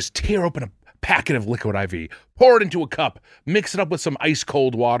easy to just tear open a packet of Liquid IV, pour it into a cup, mix it up with some ice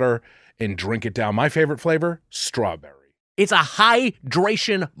cold water, and drink it down. My favorite flavor, strawberry. It's a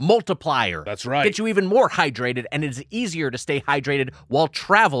hydration multiplier. That's right. Gets you even more hydrated, and it's easier to stay hydrated while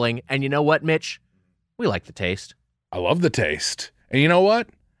traveling. And you know what, Mitch? We like the taste. I love the taste. And you know what?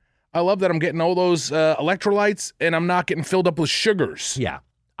 I love that I'm getting all those electrolytes and I'm not getting filled up with sugars. Yeah.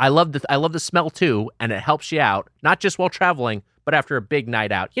 I love the smell too, and it helps you out, not just while traveling, but after a big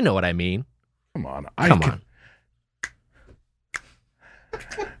night out. You know what I mean. Come on. Come on.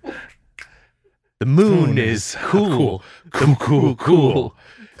 The moon is cool. Cool.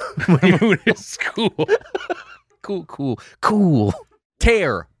 The moon is cool. Cool.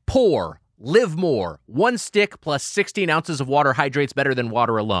 Tear, pour. Live more. 1 stick plus 16 ounces of water hydrates better than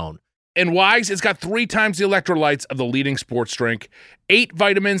water alone. And Wags, it's got 3 times the electrolytes of the leading sports drink, 8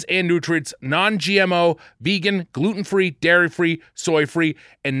 vitamins and nutrients, non-GMO, vegan, gluten-free, dairy-free, soy-free,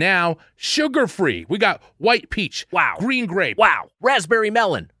 and now sugar-free. We got white peach, wow, green grape, wow, raspberry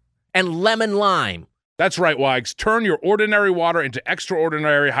melon, and lemon lime. That's right, Wags. Turn your ordinary water into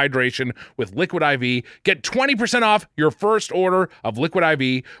extraordinary hydration with Liquid IV. Get 20% off your first order of Liquid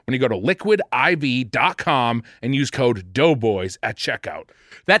IV when you go to liquidiv.com and use code Doughboys at checkout.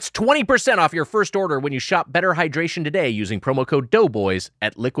 That's 20% off your first order when you shop Better Hydration today using promo code Doughboys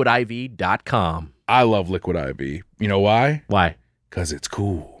at liquidiv.com. I love Liquid IV. You know why? Why? Because it's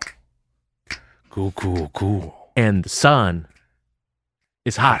cool. Cool. And the sun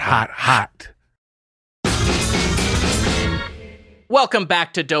is hot. Welcome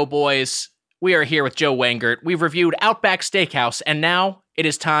back to Doughboys. We are here with Joe Wengert. We've reviewed Outback Steakhouse, and now it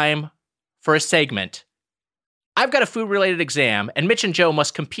is time for a segment I've got a food-related exam, and Mitch and Joe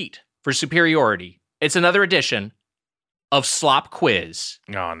must compete for superiority. It's another edition of Slop Quiz.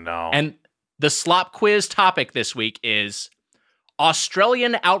 Oh, no. And the Slop Quiz topic this week is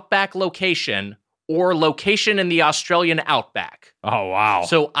Australian Outback location or location in the Australian Outback. Oh, wow.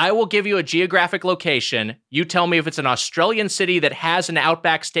 So I will give you a geographic location. You tell me if it's an Australian city that has an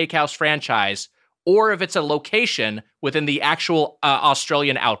Outback Steakhouse franchise or if it's a location within the actual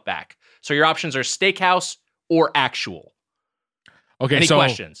Australian Outback. So your options are steakhouse or actual. Okay, Any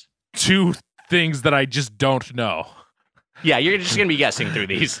questions? 2 things that I just don't know. Yeah, you're just going to be guessing through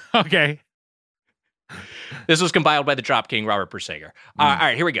these. Okay. This was compiled by the Drop King, Robert Persager. All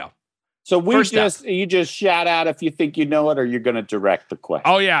right, here we go. So First you just shout out if you think you know it, or you're going to direct the question.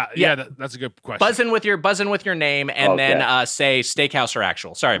 Oh, yeah. That's a good question. Buzzing with your name and then say steakhouse or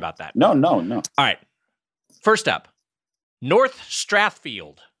actual. Sorry about that. No. All right. First up, North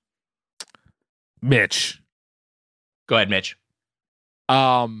Strathfield. Mitch. Go ahead, Mitch.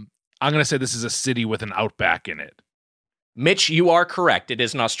 I'm going to say this is a city with an Outback in it. Mitch, you are correct. It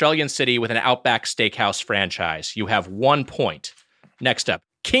is an Australian city with an Outback Steakhouse franchise. You have 1 point. Next up,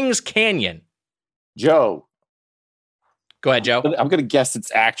 Kings Canyon. Joe. Go ahead, Joe. I'm going to guess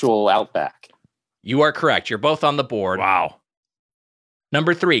it's actual Outback. You are correct. You're both on the board. Wow.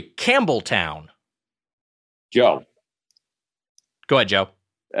 Number 3, Campbelltown. Joe. Go ahead, Joe.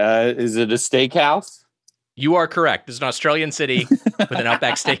 Is it a steakhouse? You are correct. This is an Australian city with an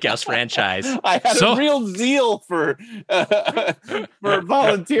Outback Steakhouse franchise. I had a real zeal for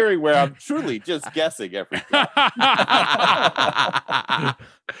volunteering where I'm truly just guessing everything.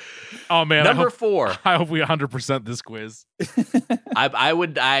 Oh, man. Number 4. I hope we 100% this quiz.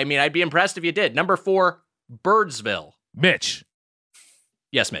 I'd be impressed if you did. Number 4, Birdsville. Mitch.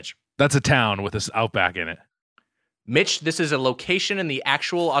 Yes, Mitch. That's a town with this Outback in it. Mitch, this is a location in the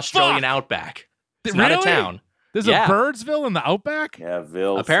actual Australian Outback. It's Really? not a town. There's a Birdsville in the Outback? Yeah,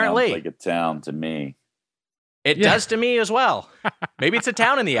 Ville Apparently. sounds like a town to me. It does to me as well. Maybe it's a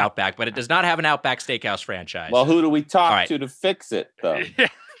town in the Outback, but it does not have an Outback Steakhouse franchise. Well, who do we talk to fix it, though?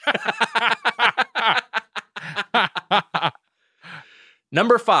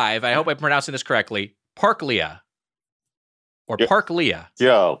 Number 5, I hope I'm pronouncing this correctly, Parklia. Or Parklia.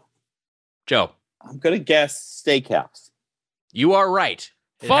 Joe. Joe. I'm going to guess steakhouse. You are right.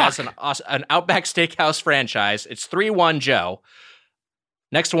 It has an Outback Steakhouse franchise. It's 3-1, Joe.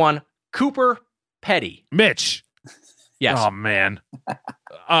 Next one, Cooper Petty. Mitch. Yes. Oh, man.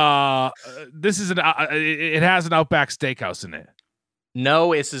 This is it has an Outback Steakhouse in it.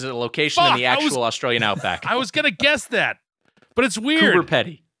 No, this is a location in the actual Australian Outback. I was going to guess that, but it's weird. Cooper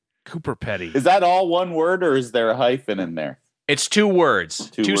Petty. Cooper Petty. Is that all one word, or is there a hyphen in there? It's 2 words.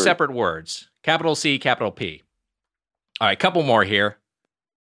 Two words. separate words. Capital C, capital P. All right, couple more here.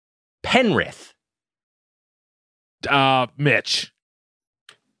 Penrith. Mitch.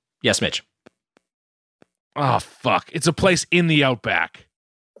 Yes, Mitch. Oh, fuck. It's a place in the Outback.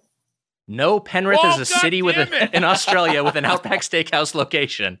 No, Penrith is a city in Australia with an Outback Steakhouse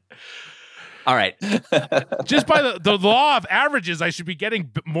location. All right. Just by the law of averages, I should be getting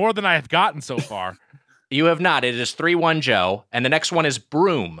more than I have gotten so far. You have not. It is 3-1, Joe. And the next one is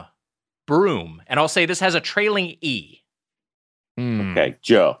Broome. Broome. And I'll say this has a trailing E. Okay,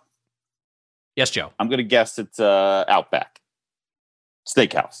 Joe. Yes, Joe. I'm going to guess it's Outback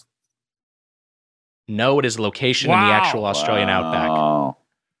Steakhouse. No, it is a location in the actual Australian Outback. Wow.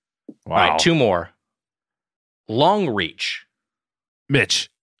 All right, 2 more. Longreach. Mitch.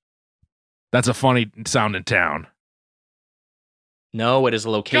 That's a funny sounding town. No, it is a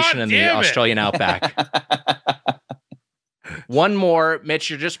location in the Australian Outback. 1 more. Mitch,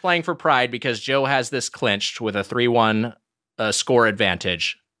 you're just playing for pride because Joe has this clinched with a 3-1 score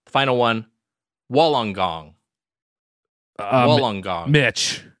advantage. The final one, Wollongong. Wollongong.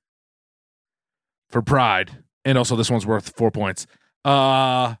 Mitch. For pride. And also this one's worth 4 points.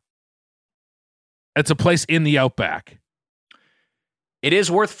 It's a place in the Outback. It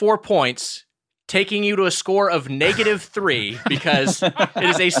is worth 4 points, taking you to a score of -3 because it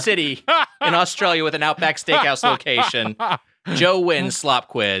is a city in Australia with an Outback Steakhouse location. Joe wins Slop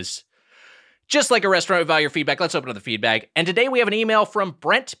Quiz. Just like a restaurant, we value your feedback. Let's open up the feedback. And today we have an email from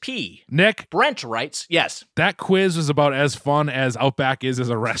Brent P. Nick. Brent writes, yes. That quiz was about as fun as Outback is as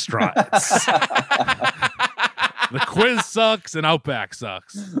a restaurant. The quiz sucks and Outback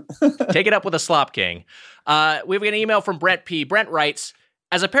sucks. Take it up with a Slop King. We've got an email from Brent P. Brent writes,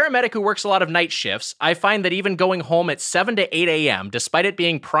 as a paramedic who works a lot of night shifts, I find that even going home at 7 to 8 a.m., despite it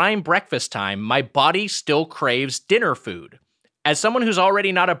being prime breakfast time, my body still craves dinner food. As someone who's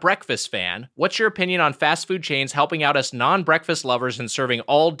already not a breakfast fan, what's your opinion on fast food chains helping out us non-breakfast lovers and serving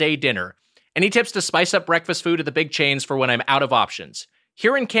all-day dinner? Any tips to spice up breakfast food at the big chains for when I'm out of options?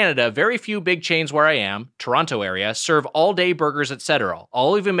 Here in Canada, very few big chains where I am, Toronto area, serve all-day burgers, etc.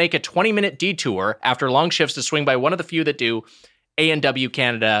 I'll even make a 20-minute detour after long shifts to swing by one of the few that do. A&W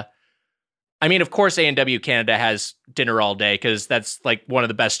Canada. I mean, of course, A&W Canada has dinner all day because that's like one of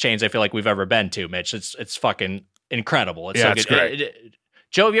the best chains I feel like we've ever been to, Mitch. It's fucking incredible. It's so it's good. great.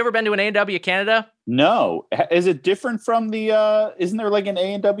 Joe, have you ever been to an A&W Canada? No. Is it different from the, isn't there like an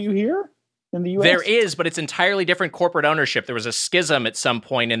A&W here in the US? There is, but it's entirely different corporate ownership. There was a schism at some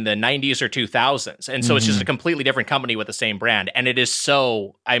point in the 90s or 2000s. And so it's just a completely different company with the same brand. And it is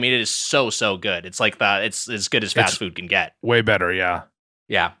so good. It's like it's as good as fast food can get. Way better, yeah.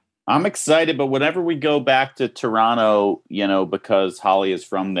 Yeah. I'm excited, but whenever we go back to Toronto, because Holly is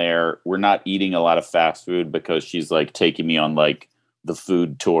from there, we're not eating a lot of fast food because she's like taking me on like the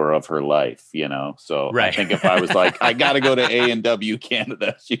food tour of her life, So right. I think if I was like, I got to go to A&W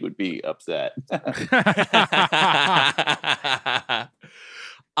Canada, she would be upset.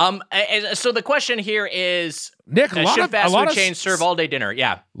 So the question here is, Nick, should fast food chains serve all day dinner?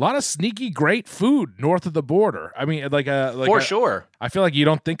 Yeah, a lot of sneaky great food north of the border. I mean, sure. I feel like you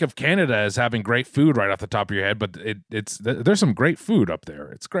don't think of Canada as having great food right off the top of your head, but there's some great food up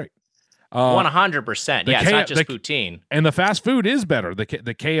there. It's great. 100%. Yeah, it's not just poutine. And the fast food is better. The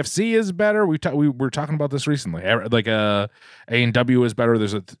KFC is better. We were talking about this recently. Like A&W is better.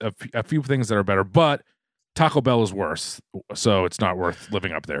 There's a few things that are better, but Taco Bell is worse, so it's not worth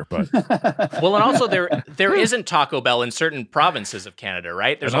living up there. But well, and also there isn't Taco Bell in certain provinces of Canada,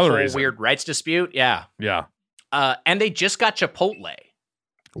 right? There's a whole weird rights dispute. Yeah. And they just got Chipotle.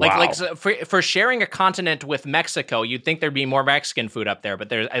 Like for sharing a continent with Mexico, you'd think there'd be more Mexican food up there, but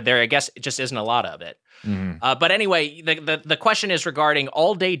there I guess it just isn't a lot of it. But anyway, the question is regarding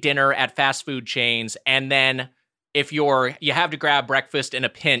all day dinner at fast food chains, and then if you have to grab breakfast in a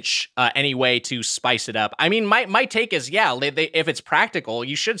pinch, any way to spice it up. I mean, my take is, if it's practical,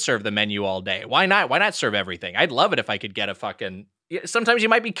 you should serve the menu all day. Why not? Why not serve everything? I'd love it if I could get a fucking. Sometimes you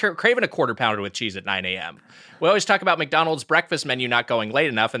might be craving a quarter pounder with cheese at 9 a.m. We always talk about McDonald's breakfast menu not going late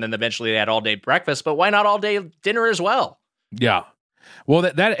enough, and then eventually they had all day breakfast. But why not all day dinner as well? Yeah. Well,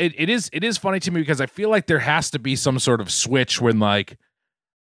 it is funny to me because I feel like there has to be some sort of switch when like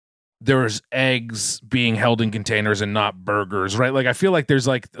there's eggs being held in containers and not burgers, right? Like I feel like there's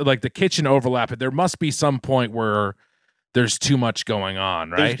like the kitchen overlap. There must be some point where there's too much going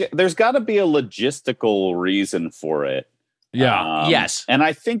on, right? There's got to be a logistical reason for it. Yeah. Yes. And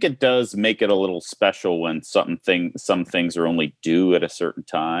I think it does make it a little special when some things are only due at a certain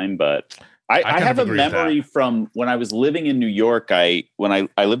time. But I have a memory from when I was living in New York. When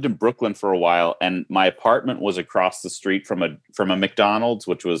I lived in Brooklyn for a while, and my apartment was across the street from a McDonald's,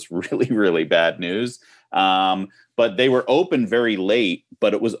 which was really, really bad news. But they were open very late,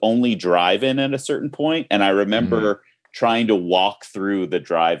 but it was only drive-in at a certain point. And I remember trying to walk through the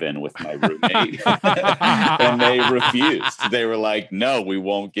drive-in with my roommate and they refused. They were like, no, we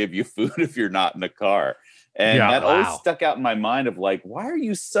won't give you food if you're not in a car. And that always stuck out in my mind of like, why are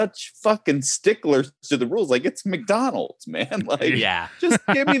you such fucking sticklers to the rules? Like, it's McDonald's, man. Like, just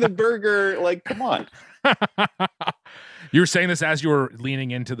give me the burger. Like, come on. You were saying this as you were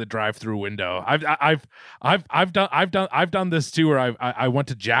leaning into the drive-through window. I've done this too, where I went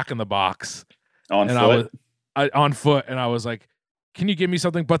to Jack in the Box on foot. On foot, and I was like, can you give me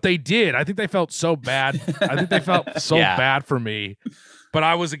something? But they did. I think they felt so bad. I think they felt so bad for me. But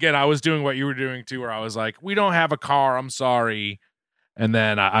I was doing what you were doing too, where I was like, we don't have a car, I'm sorry. And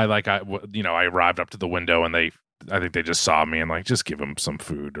then I arrived up to the window, and I think they just saw me and like, just give them some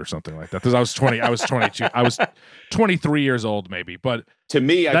food or something like that. Because I was 22, I was 23 years old maybe. But to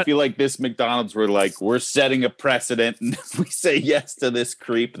me, I feel like this McDonald's were like, we're setting a precedent, and if we say yes to this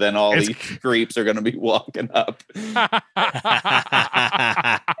creep, then all these creeps are going to be walking up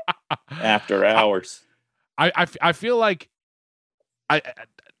after hours. I feel like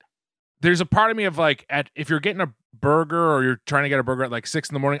there's a part of me of like, if you're getting a burger or you're trying to get a burger at like 6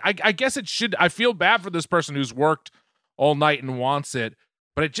 a.m, I guess it should. I feel bad for this person who's worked all night and wants it,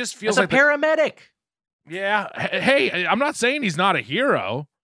 but it just feels like a paramedic. Yeah. Hey, I'm not saying he's not a hero.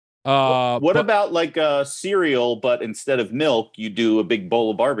 What about like a cereal, but instead of milk, you do a big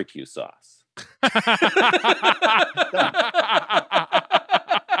bowl of barbecue sauce?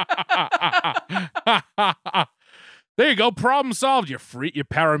 There you go. Problem solved, you freak, you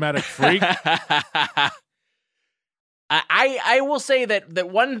paramedic freak. I will say that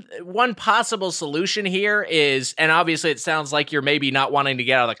one possible solution here is, and obviously it sounds like you're maybe not wanting to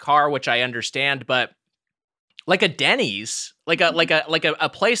get out of the car, which I understand, but like a Denny's, like a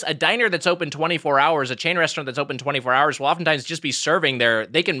place, a diner that's open 24 hours, a chain restaurant that's open 24 hours will oftentimes just be serving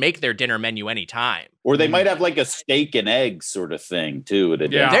they can make their dinner menu anytime. Or they might have like a steak and eggs sort of thing too.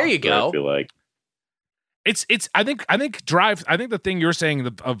 There you go. I feel like. I think the thing you're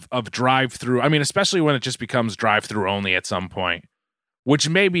saying of drive through, I mean, especially when it just becomes drive through only at some point, which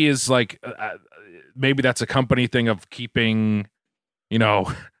maybe is like, maybe that's a company thing of keeping,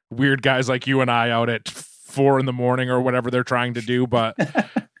 weird guys like you and I out at 4 a.m. or whatever they're trying to do. But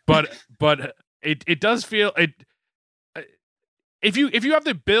it does feel it. If you have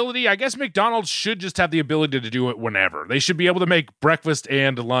the ability, I guess McDonald's should just have the ability to do it whenever. They should be able to make breakfast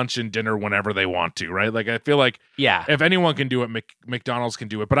and lunch and dinner whenever they want to, right? Like I feel like if anyone can do it, McDonald's can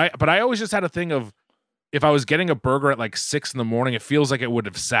do it. But I always just had a thing of if I was getting a burger at like 6 a.m, it feels like it would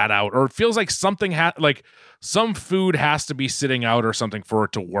have sat out, or it feels like something like some food has to be sitting out or something for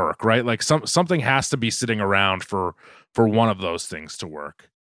it to work, right? Like something has to be sitting around for one of those things to work.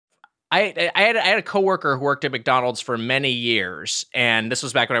 I had a coworker who worked at McDonald's for many years, and this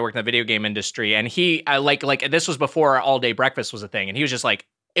was back when I worked in the video game industry. And he like this was before all day breakfast was a thing, and he was just like,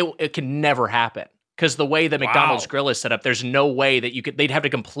 it can never happen because the way the McDonald's grill is set up, there's no way that you could. They'd have to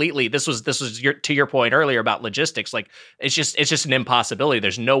completely. This was to your point earlier about logistics. Like it's just an impossibility.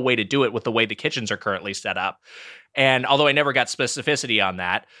 There's no way to do it with the way the kitchens are currently set up. And although I never got specificity on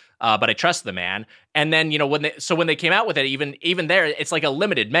that, but I trust the man. And then, when they came out with it, even there, it's like a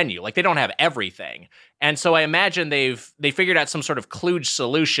limited menu. Like they don't have everything. And so I imagine they figured out some sort of kludge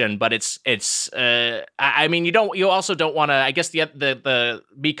solution, but I mean, you also don't want to, I guess the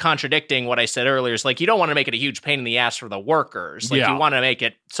be contradicting what I said earlier is like, you don't want to make it a huge pain in the ass for the workers. Like you want to make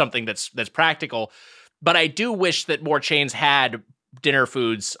it something that's practical. But I do wish that more chains had dinner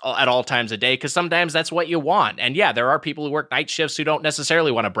foods at all times a day, because sometimes that's what you want. And yeah, there are people who work night shifts who don't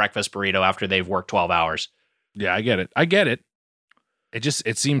necessarily want a breakfast burrito after they've worked 12 hours. Yeah, I get it.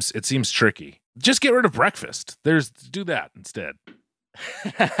 It seems tricky. Just get rid of breakfast. Do that instead.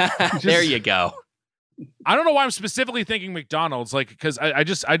 There you go. I don't know why I'm specifically thinking McDonald's, like, because I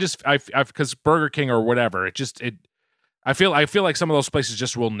because Burger King or whatever. I feel like some of those places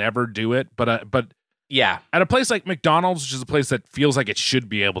just will never do it. But yeah, at a place like McDonald's, which is a place that feels like it should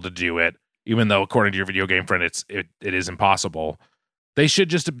be able to do it, even though according to your video game friend, it is impossible.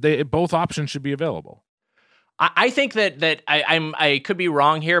 Both options should be available. I think that I could be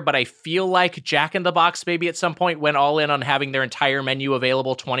wrong here, but I feel like Jack in the Box maybe at some point went all in on having their entire menu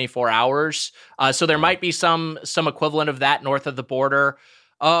available 24 hours. So there might be some equivalent of that north of the border.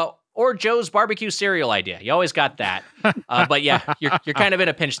 Or Joe's barbecue cereal idea. You always got that. But yeah, you're kind of in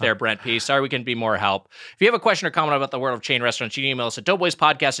a pinch there, Brent P. Sorry we can be more help. If you have a question or comment about the world of chain restaurants, you can email us at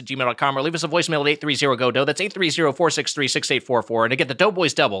doughboyspodcast@gmail.com or leave us a voicemail at 830-GO-DOUGH. That's 830-463-6844. And to get the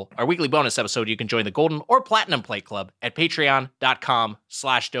Doughboys Double, our weekly bonus episode, you can join the Golden or Platinum Plate Club at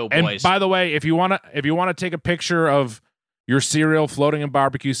patreon.com/doughboys. And by the way, if you want to take a picture of your cereal floating in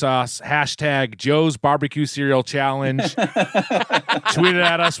barbecue sauce, hashtag Joe's Barbecue Cereal Challenge. Tweet it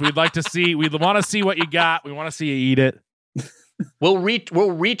at us. We'd want to see what you got. We want to see you eat it. We'll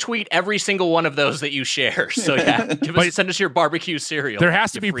retweet every single one of those that you share. So yeah, send us your barbecue cereal. There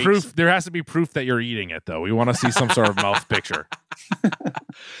has to be proof. There has to be proof that you're eating it, though. We want to see some sort of mouth picture.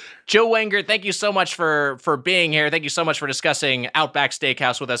 Joe Wengert, thank you so much for being here. Thank you so much for discussing Outback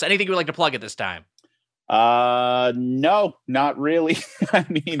Steakhouse with us. Anything you would like to plug at this time? No, not really. I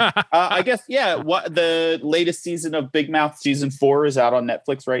mean, I guess, yeah, the latest season of Big Mouth season 4 is out on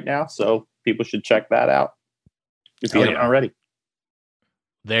Netflix right now. So people should check that out if you haven't already.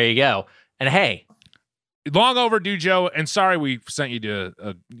 There you go. And hey, long overdue, Joe. And sorry, we sent you to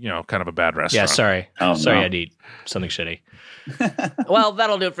kind of a bad restaurant. Yeah. Sorry. Sorry. I'd eat something shitty. Well,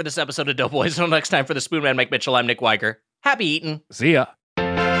 that'll do it for this episode of Doughboys. Until next time, for the Spoon Man, Mike Mitchell, I'm Nick Weiger. Happy eating. See ya.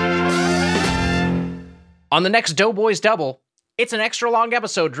 On the next Doughboys Double, it's an extra long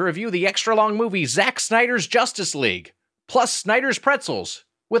episode to review the extra long movie Zack Snyder's Justice League, plus Snyder's Pretzels,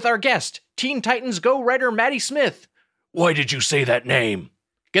 with our guest, Teen Titans Go writer Maddie Smith. Why did you say that name?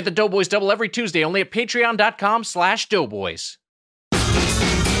 Get the Doughboys Double every Tuesday only at patreon.com/doughboys.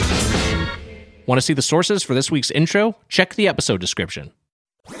 Want to see the sources for this week's intro? Check the episode description.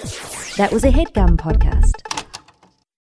 That was a HeadGum podcast.